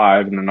at the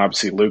 5, and then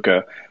obviously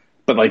Luka.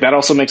 But like that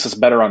also makes us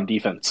better on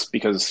defense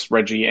because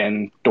Reggie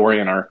and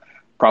Dorian are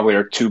probably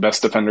our 2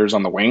 best defenders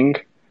on the wing,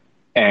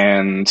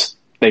 and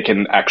they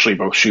can actually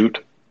both shoot.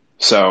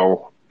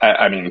 So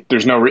I mean,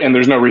 there's no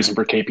reason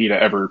for KP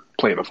to ever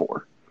play the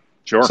 4.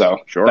 Sure. So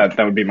sure. That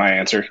would be my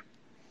answer.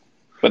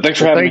 But thanks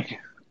for having me.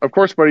 Of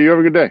course, buddy. You have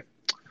a good day.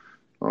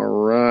 All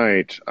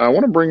right. I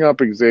want to bring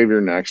up Xavier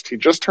next. He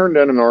just turned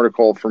in an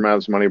article for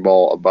Mavs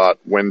Moneyball about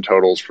win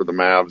totals for the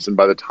Mavs, and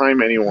by the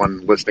time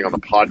anyone listening on the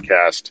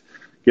podcast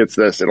gets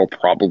this, it'll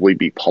probably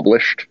be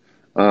published.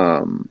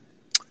 And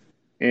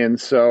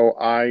so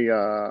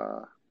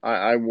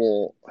I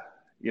will,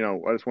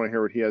 I just want to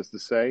hear what he has to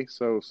say.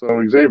 So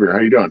Xavier, how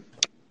you doing?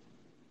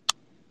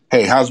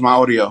 Hey, how's my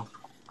audio?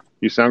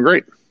 You sound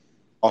great.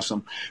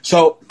 Awesome.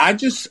 So I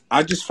just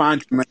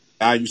find tremendous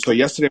value. So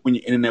yesterday when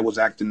your internet was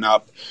acting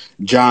up,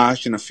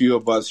 Josh and a few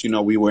of us,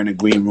 we were in a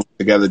green room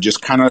together,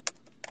 just kind of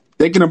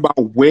thinking about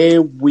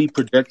where we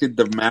projected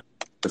the map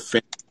to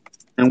finish,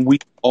 and we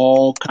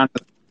all kind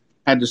of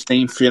had the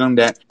same feeling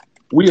that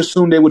we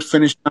assumed they would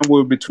finish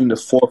somewhere between the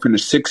 4th and the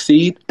 6th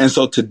seed. And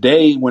so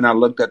today, when I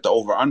looked at the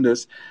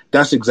over-unders,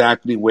 that's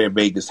exactly where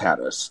Vegas had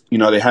us.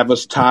 They have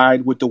us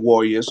tied with the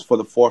Warriors for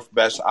the 4th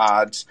best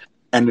odds,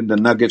 and then the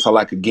Nuggets are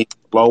like a game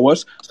below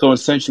us. So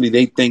essentially,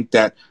 they think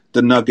that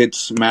the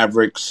Nuggets,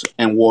 Mavericks,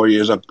 and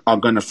Warriors are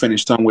going to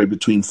finish somewhere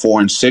between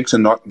 4 and 6,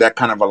 and that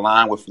kind of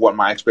align with what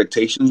my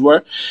expectations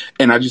were.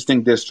 And I just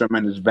think there's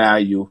tremendous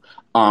value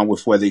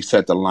with where they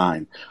set the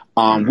line.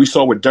 We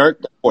saw with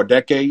Dirk for a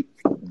decade,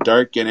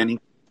 Dirk and any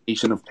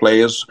combination of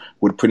players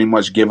would pretty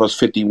much give us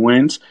 50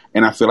 wins,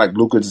 and I feel like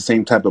Luka is the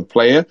same type of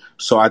player.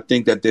 So I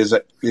think that there's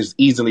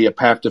easily a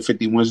path to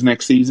 50 wins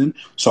next season.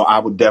 So I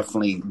would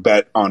definitely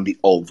bet on the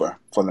over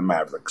for the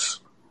Mavericks.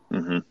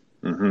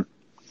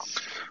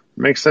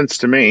 Makes sense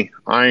to me.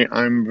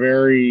 I'm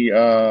very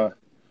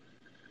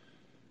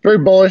very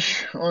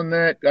bullish on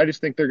that. I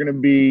just think they're going to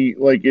be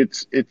like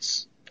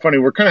it's funny.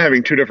 We're kind of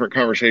having 2 different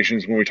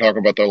conversations when we talk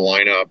about their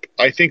lineup.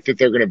 I think that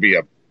they're going to be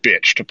a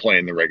bitch to play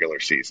in the regular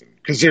season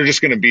because they're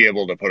just going to be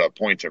able to put up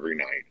points every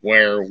night.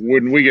 Where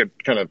when we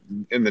get kind of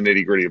in the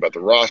nitty gritty about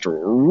the roster,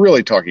 we're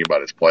really talking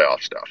about his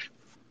playoff stuff.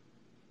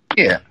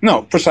 Yeah,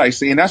 no,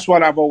 precisely. And that's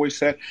what I've always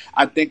said.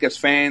 I think as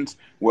fans,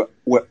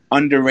 we're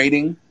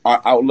underrating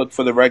our outlook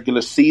for the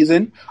regular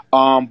season.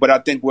 But I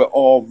think we're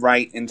all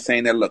right in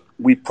saying that, look,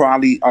 we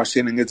probably, our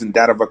ceiling isn't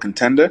that of a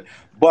contender,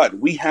 but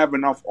we have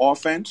enough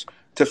offense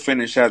to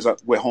finish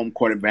with home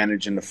court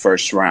advantage in the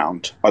first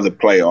round of the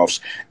playoffs.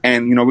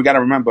 And, we got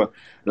to remember,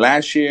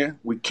 last year,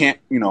 we can't,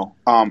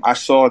 I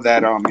saw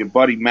that your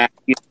buddy Matt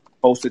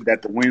posted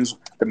that the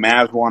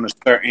Mavs were on a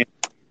certain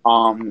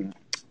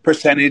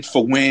percentage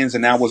for wins,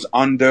 and that was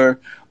under,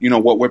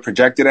 what we're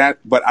projected at.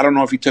 But I don't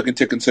know if he took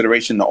into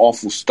consideration the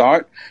awful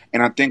start.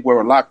 And I think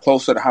we're a lot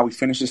closer to how we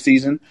finished the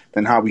season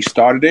than how we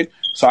started it.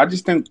 So I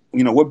just think,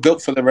 we're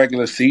built for the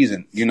regular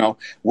season.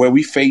 Where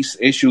we face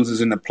issues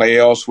is in the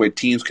playoffs, where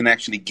teams can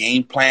actually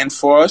game plan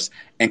for us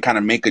and kind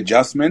of make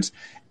adjustments.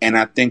 And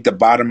I think the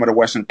bottom of the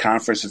Western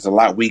Conference is a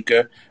lot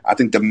weaker. I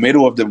think the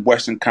middle of the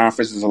Western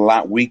Conference is a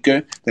lot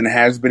weaker than it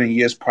has been in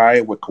years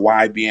prior, with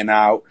Kawhi being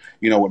out,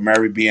 with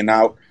Murray being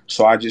out.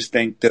 So I just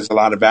think there's a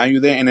lot of value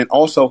there. And then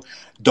also,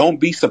 don't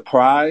be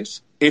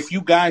surprised if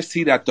you guys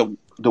see that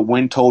the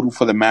win total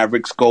for the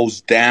Mavericks goes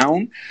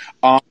down.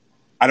 I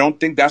don't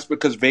think that's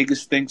because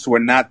Vegas thinks we're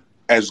not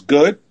as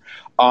good.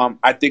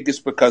 I think it's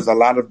because a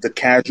lot of the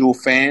casual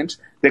fans,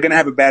 they're going to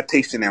have a bad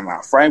taste in their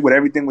mouth, right? With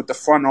everything with the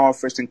front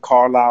office and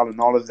Carlisle and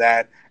all of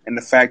that, and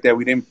the fact that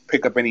we didn't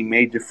pick up any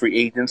major free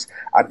agents.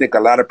 I think a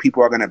lot of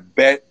people are going to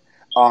bet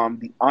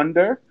the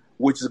under,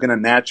 which is going to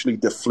naturally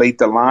deflate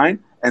the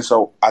line. And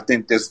so I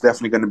think there's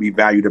definitely going to be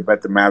value to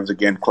bet the Mavs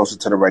again closer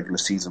to the regular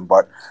season.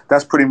 But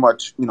that's pretty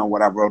much,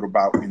 what I wrote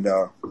about in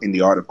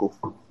the article.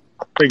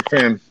 Big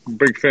fan.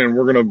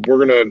 We're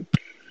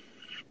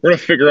gonna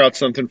figure out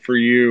something for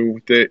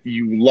you that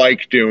you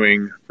like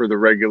doing for the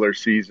regular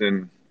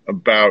season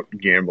about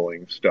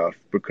gambling stuff,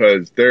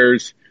 because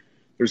there's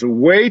a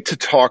way to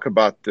talk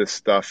about this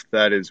stuff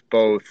that is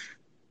both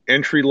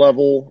entry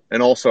level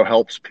and also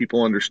helps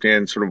people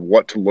understand sort of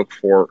what to look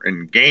for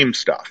in game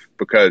stuff,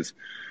 because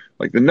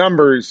like the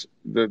numbers,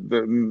 the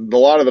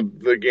lot of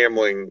the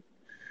gambling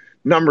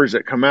numbers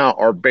that come out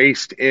are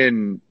based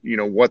in,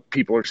 what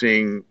people are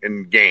seeing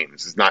in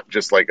games. It's not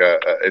just like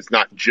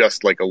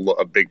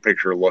a big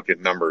picture look at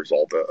numbers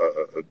all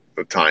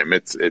the time.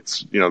 It's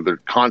they're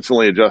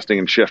constantly adjusting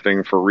and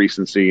shifting for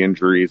recency,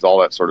 injuries,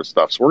 all that sort of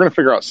stuff. So we're going to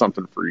figure out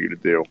something for you to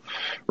do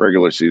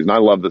regular season. I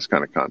love this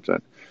kind of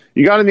content.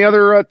 You got any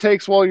other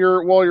takes while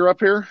you're up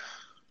here?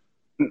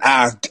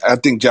 I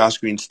think Josh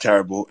Green's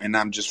terrible, and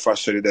I'm just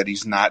frustrated that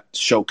he's not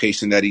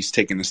showcasing that he's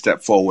taking a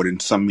step forward in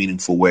some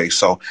meaningful way.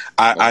 So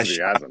he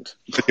hasn't.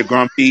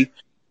 Grumpy.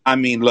 I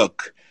mean,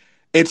 look,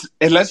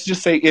 let's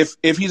just say if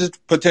he's a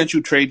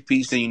potential trade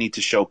piece, then you need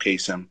to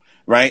showcase him,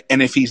 right?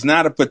 And if he's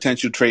not a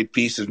potential trade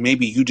piece, if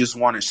maybe you just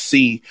want to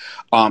see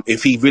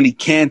if he really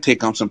can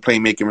take on some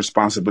playmaking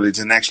responsibilities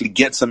and actually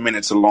get some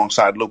minutes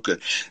alongside Luka,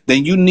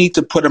 then you need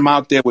to put him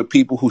out there with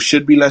people who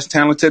should be less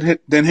talented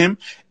than him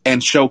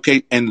and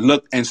showcase and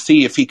look and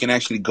see if he can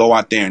actually go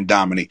out there and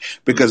dominate.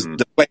 Because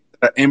the players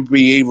that are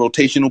NBA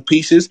rotational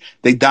pieces,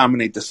 they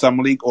dominate the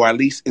Summer League, or at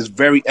least it's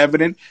very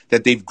evident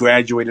that they've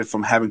graduated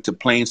from having to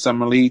play in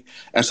Summer League.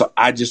 And so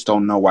I just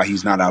don't know why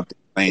he's not out there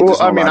playing.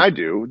 Well, I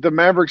do. The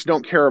Mavericks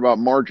don't care about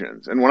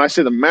margins. And when I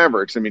say the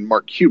Mavericks, I mean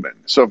Mark Cuban.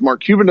 So if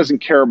Mark Cuban doesn't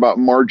care about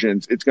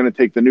margins, it's going to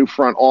take the new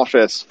front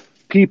office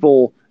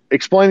people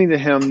explaining to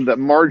him that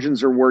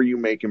margins are where you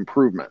make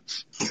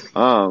improvements.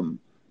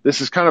 This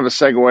is kind of a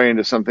segue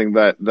into something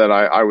that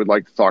I would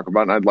like to talk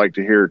about, and I'd like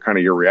to hear kind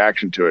of your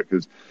reaction to it.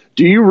 Because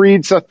do you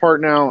read Seth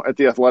Partnow at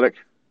The Athletic?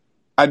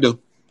 I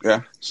do,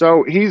 yeah.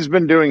 So he's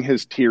been doing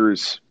his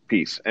tiers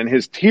piece, and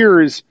his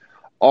tiers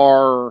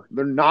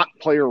they're not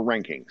player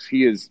rankings.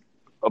 He is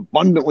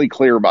abundantly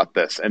clear about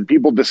this, and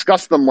people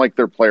discuss them like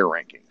they're player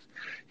rankings.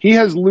 He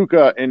has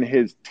Luka in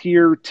his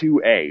tier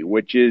 2A,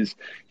 which is,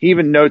 he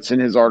even notes in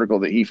his article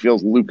that he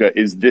feels Luka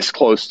is this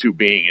close to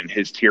being in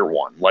his tier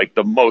 1, like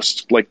the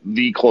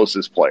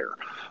closest player.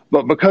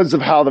 But because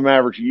of how the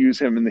Mavericks use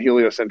him in the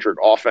heliocentric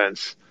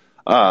offense,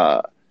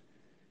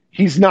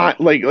 he's not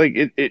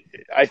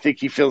I think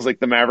he feels like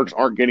the Mavericks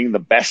aren't getting the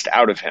best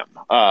out of him.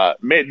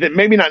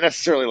 Maybe not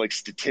necessarily like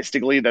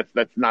statistically,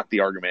 that's not the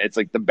argument. It's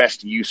like the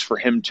best use for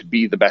him to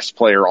be the best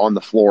player on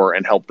the floor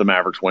and help the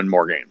Mavericks win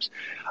more games.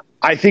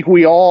 I think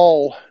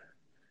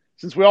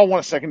since we all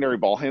want a secondary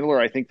ball handler,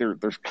 I think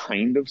there's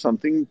kind of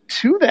something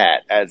to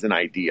that as an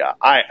idea.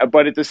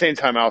 But at the same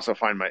time, I also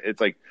find it's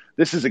like,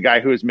 this is a guy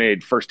who has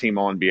made first team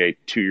All NBA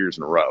 2 years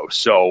in a row.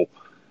 So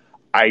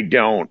I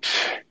don't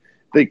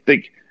think,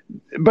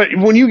 but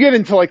when you get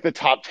into like the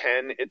top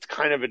 10, it's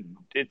kind of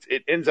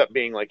it ends up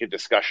being like a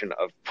discussion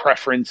of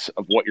preference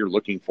of what you're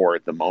looking for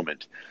at the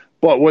moment.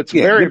 But what's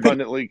very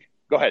abundantly,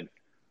 go ahead.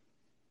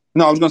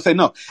 No, I was going to say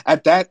no.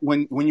 At that,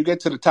 when you get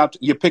to the top,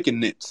 you're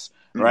picking nits,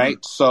 right?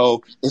 Mm-hmm.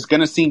 So it's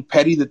going to seem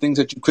petty, the things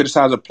that you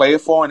criticize a player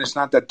for, and it's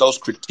not that those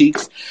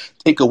critiques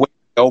take away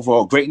the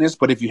overall greatness,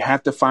 but if you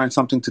have to find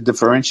something to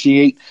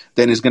differentiate,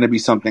 then it's going to be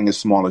something as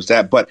small as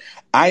that. But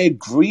I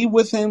agree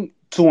with him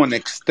to an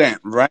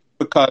extent, right?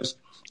 Because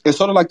it's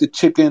sort of like the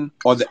chicken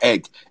or the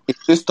egg. Is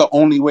this the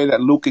only way that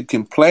Luka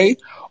can play,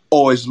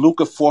 or is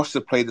Luka forced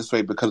to play this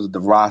way because of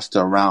the roster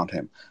around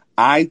him?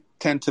 I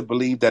tend to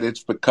believe that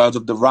it's because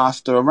of the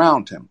roster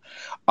around him.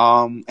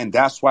 And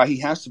that's why he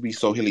has to be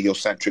so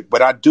heliocentric.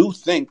 But I do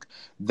think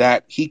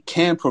that he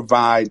can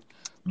provide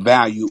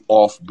value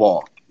off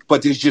ball.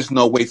 But there's just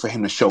no way for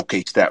him to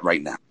showcase that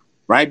right now,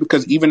 right?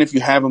 Because even if you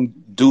have him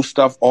do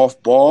stuff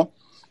off ball,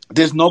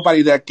 there's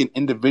nobody that can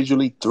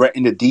individually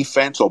threaten the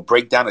defense or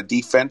break down a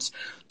defense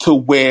to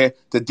where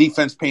the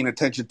defense paying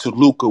attention to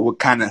Luka would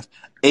kind of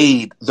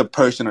aid the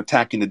person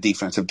attacking the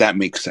defense, if that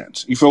makes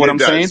sense. You feel what I'm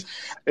saying?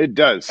 It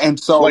does. And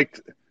so, like,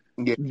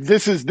 yeah.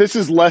 this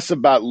is less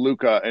about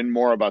Luka and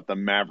more about the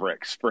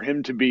Mavericks. For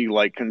him to be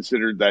like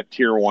considered that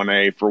tier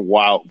 1A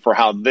for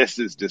how this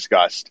is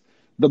discussed,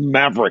 the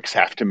Mavericks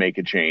have to make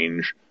a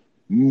change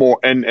more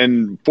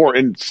and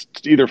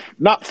either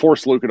not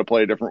force Luka to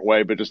play a different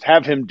way, but just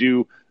have him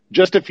do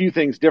just a few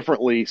things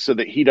differently so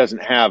that he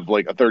doesn't have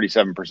like a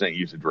 37%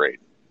 usage rate.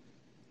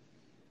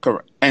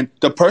 Correct. And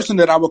the person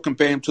that I would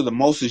compare him to the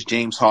most is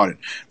James Harden.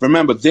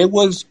 Remember, there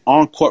was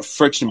on-court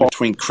friction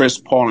between Chris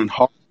Paul and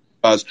Harden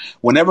because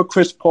whenever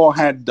Chris Paul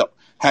had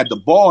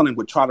the ball and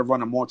would try to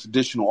run a more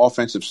traditional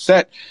offensive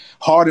set,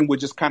 Harden would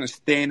just kind of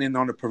stand in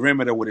on the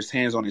perimeter with his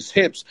hands on his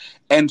hips.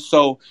 And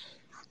so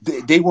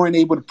they weren't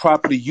able to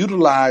properly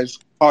utilize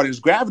Harden's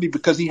gravity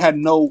because he had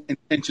no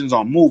intentions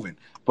on moving.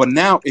 But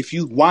now, if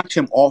you watch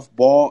him off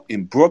ball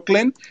in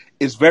Brooklyn,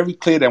 it's very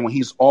clear that when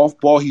he's off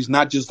ball, he's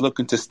not just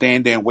looking to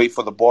stand there and wait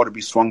for the ball to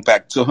be swung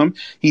back to him.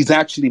 He's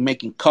actually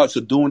making cuts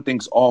or doing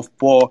things off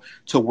ball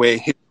to where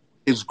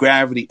his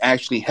gravity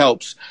actually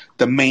helps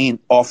the main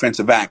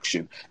offensive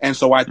action. And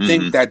so I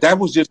think that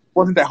was just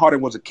wasn't that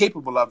Harden wasn't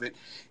capable of it.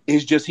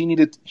 It's just he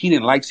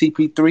didn't like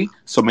CP3.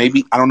 So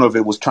maybe, I don't know if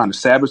it was trying to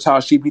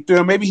sabotage CP3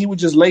 or maybe he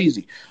was just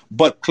lazy.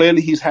 But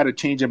clearly he's had a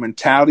change of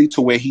mentality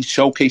to where he's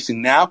showcasing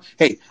now,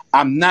 hey,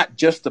 I'm not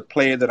just the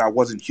player that I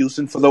was in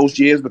Houston for those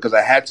years because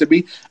I had to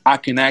be. I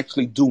can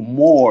actually do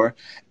more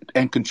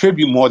and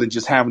contribute more than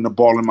just having the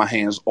ball in my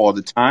hands all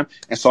the time.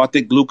 And so I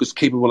think Luke is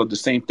capable of the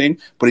same thing,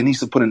 but he needs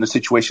to put in a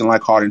situation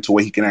like Harden to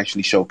where he can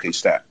actually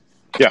showcase that.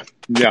 Yeah.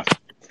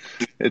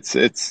 It's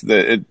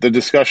the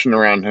discussion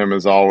around him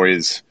is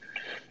always,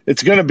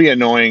 it's going to be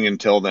annoying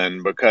until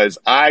then because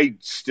I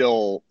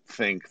still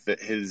think that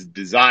his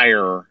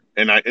desire,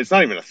 and it's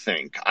not even a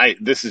think,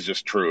 this is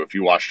just true if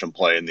you watched him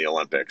play in the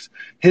Olympics,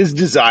 his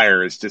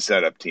desire is to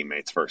set up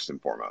teammates first and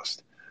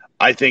foremost.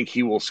 I think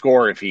he will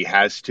score if he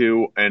has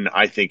to, and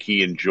I think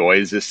he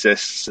enjoys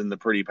assists in the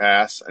pretty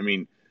pass. I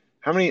mean,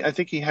 how many? I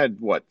think he had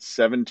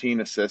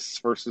 17 assists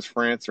versus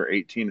France or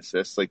 18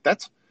 assists. Like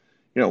that's,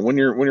 when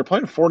you're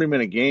playing a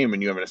 40-minute game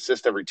and you have an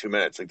assist every 2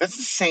 minutes, like that's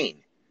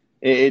insane.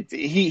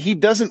 He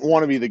doesn't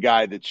want to be the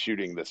guy that's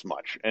shooting this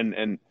much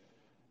and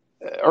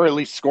or at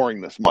least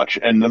scoring this much.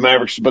 And the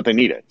Mavericks, but they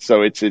need it.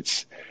 So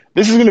this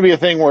is going to be a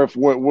thing where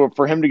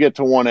for him to get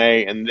to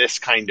 1A and this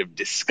kind of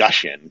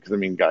discussion, because I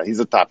mean, God, he's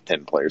a top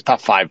 10 player, top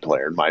 5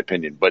 player in my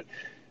opinion. But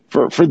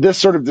for this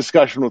sort of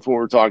discussion with what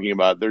we're talking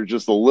about, there's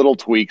just the little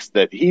tweaks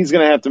that he's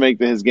going to have to make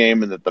to his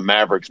game and that the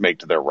Mavericks make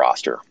to their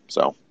roster.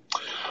 So,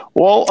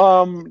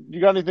 well,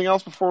 you got anything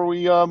else before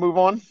we move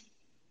on?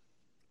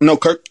 No,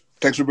 Kirk.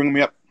 Thanks for bringing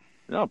me up.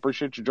 Yeah,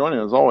 appreciate you joining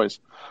as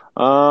always.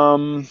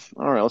 All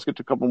right, let's get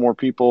to a couple more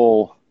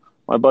people.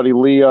 My buddy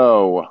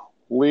Leo.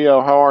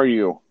 Leo, how are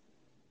you?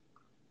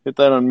 Hit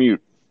that on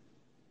mute.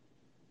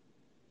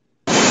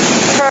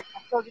 I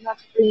told you not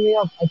to bring me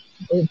up.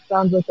 It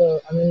sounds like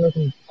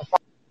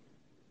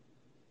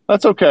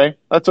That's okay.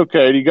 That's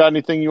okay. Do you got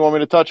anything you want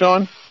me to touch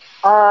on?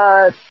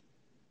 No,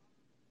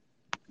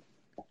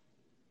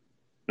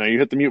 you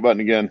hit the mute button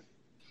again.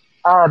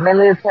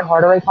 Mainly the Tim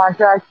Hardaway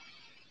contract.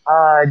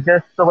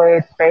 Just the way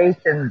it's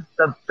spaced and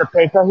the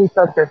pay cut he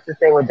took just to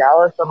stay with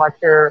Dallas. I'm not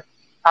sure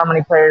how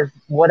many players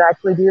would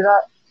actually do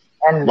that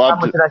and how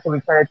much of that should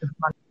be credited to the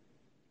money.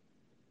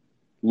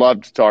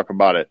 Love to talk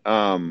about it.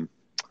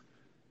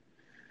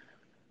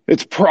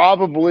 It's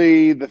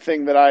probably the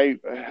thing that I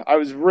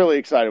was really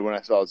excited when I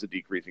saw as a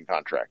decreasing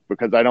contract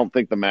because I don't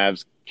think the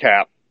Mavs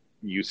cap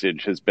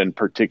usage has been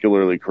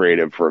particularly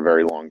creative for a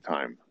very long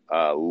time.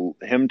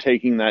 Him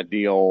taking that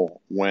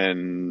deal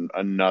when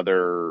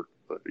another,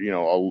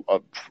 a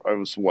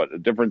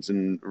reported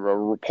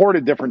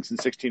difference in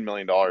 $16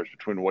 million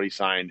between what he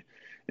signed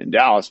in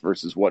Dallas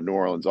versus what New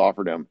Orleans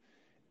offered him.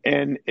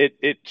 And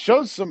it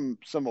shows some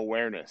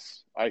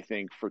awareness, I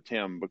think, for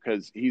Tim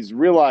because he's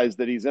realized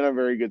that he's in a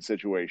very good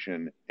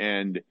situation.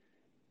 And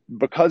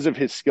because of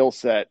his skill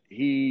set,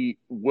 he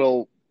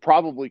will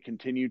probably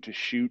continue to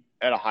shoot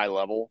at a high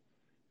level.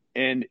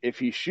 And if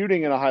he's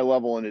shooting at a high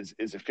level and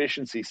his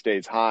efficiency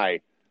stays high,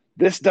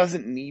 this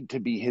doesn't need to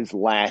be his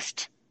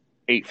last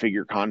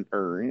eight-figure contract,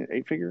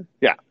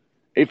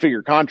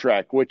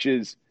 which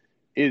is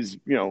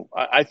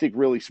I think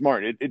really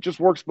smart. It just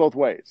works both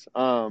ways.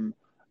 And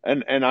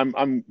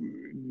I'm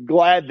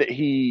glad that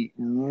he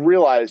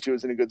realized he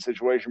was in a good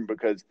situation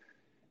because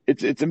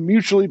it's a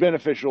mutually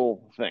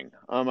beneficial thing.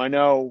 I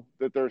know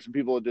that there are some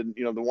people that didn't,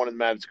 the one in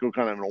the Mavs go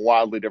kind of in a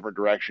wildly different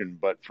direction,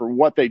 but for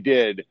what they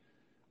did,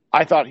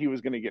 I thought he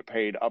was going to get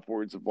paid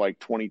upwards of like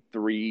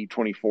 23,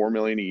 24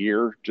 million a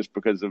year just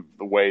because of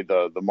the way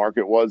the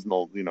market was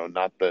and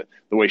not the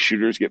way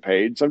shooters get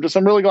paid. So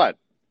I'm really glad.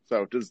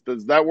 So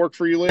does that work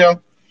for you,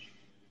 Leo?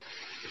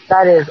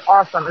 That is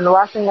awesome. And the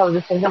last thing I was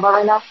just thinking about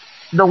right now,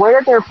 the way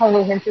that they're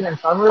playing Hinton in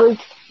Summer League,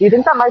 do you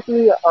think that might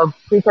be a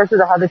precursor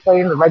to how they play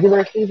in the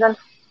regular season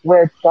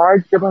with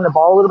guards dribbling the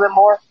ball a little bit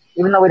more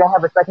even though we don't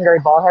have a secondary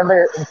ball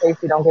handler in case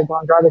we don't get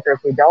Goran Dragic, or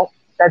if we don't,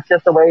 that's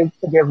just a way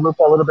to give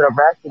Luka a little bit of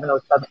rest, even though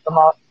it's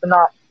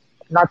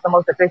not the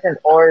most efficient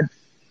or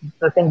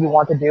the thing you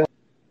want to do.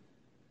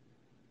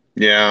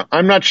 Yeah,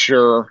 I'm not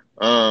sure.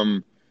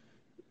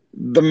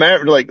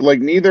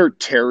 Neither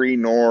Terry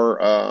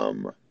nor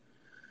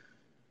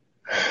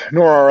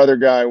our other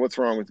guy. What's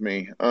wrong with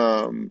me?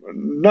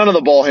 None of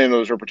the ball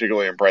handlers are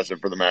particularly impressive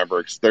for the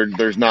Mavericks.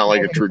 There's not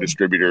like a true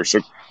distributor. So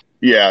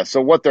yeah,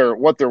 so what they're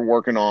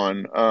working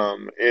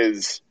on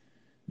is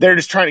they're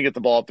just trying to get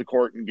the ball up the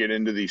court and get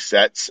into these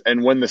sets.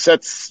 And when the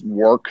sets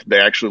work, they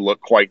actually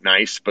look quite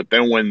nice. But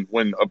then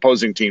when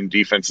opposing team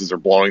defenses are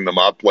blowing them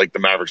up, like the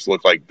Mavericks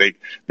look like they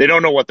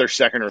don't know what their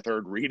second or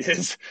third read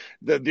is,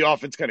 the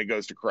offense kind of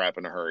goes to crap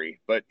in a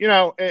hurry. But,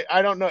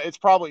 I don't know. It's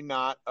probably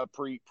not a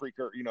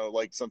pre-precursor,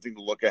 like something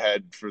to look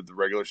ahead for the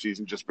regular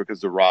season just because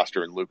the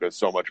roster and Luka is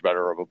so much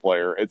better of a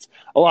player. It's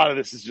a lot of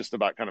this is just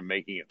about kind of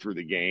making it through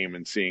the game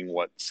and seeing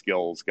what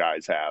skills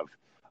guys have.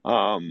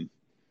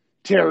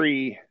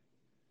 Terry,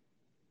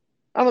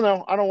 I don't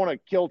know. I don't want to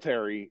kill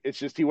Terry. It's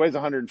just he weighs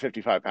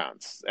 155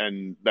 pounds,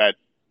 and that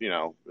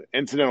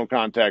incidental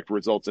contact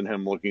results in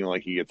him looking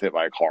like he gets hit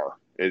by a car.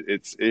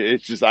 It's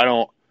just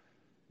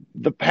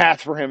the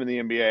path for him in the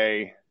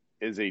NBA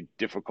is a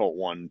difficult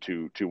one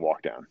to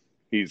walk down.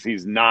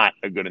 He's not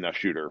a good enough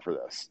shooter for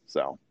this.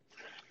 So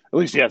at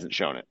least he hasn't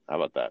shown it. How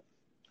about that?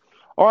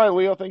 All right,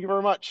 Leo. Thank you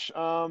very much.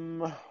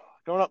 Coming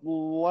up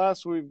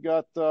last, we've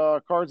got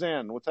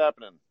Carzan. What's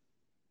happening?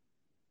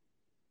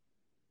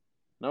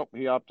 Nope,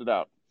 he opted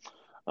out.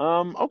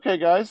 Okay,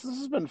 guys, this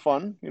has been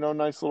fun.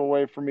 Nice little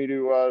way for me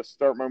to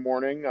start my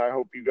morning. I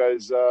hope you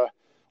guys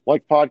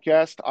like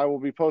podcast. I will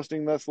be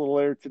posting this a little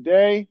later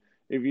today.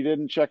 If you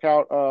didn't check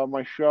out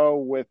my show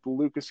with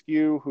Lucas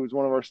Skew, who's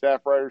one of our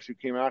staff writers who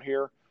came out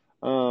here,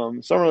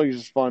 Summer League is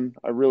just fun.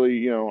 I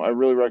really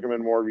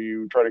recommend more of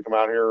you try to come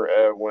out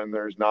here when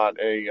there's not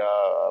a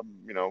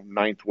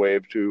ninth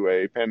wave to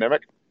a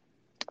pandemic.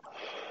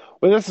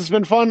 But this has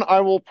been fun.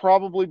 I will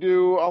probably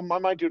I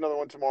might do another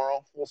one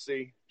tomorrow. We'll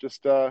see.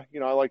 Just, I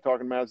like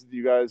talking Mavs with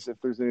you guys if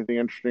there's anything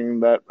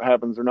interesting that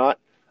happens or not.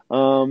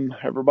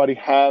 Everybody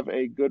have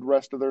a good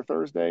rest of their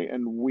Thursday,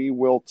 and we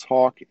will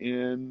talk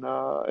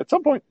at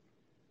some point.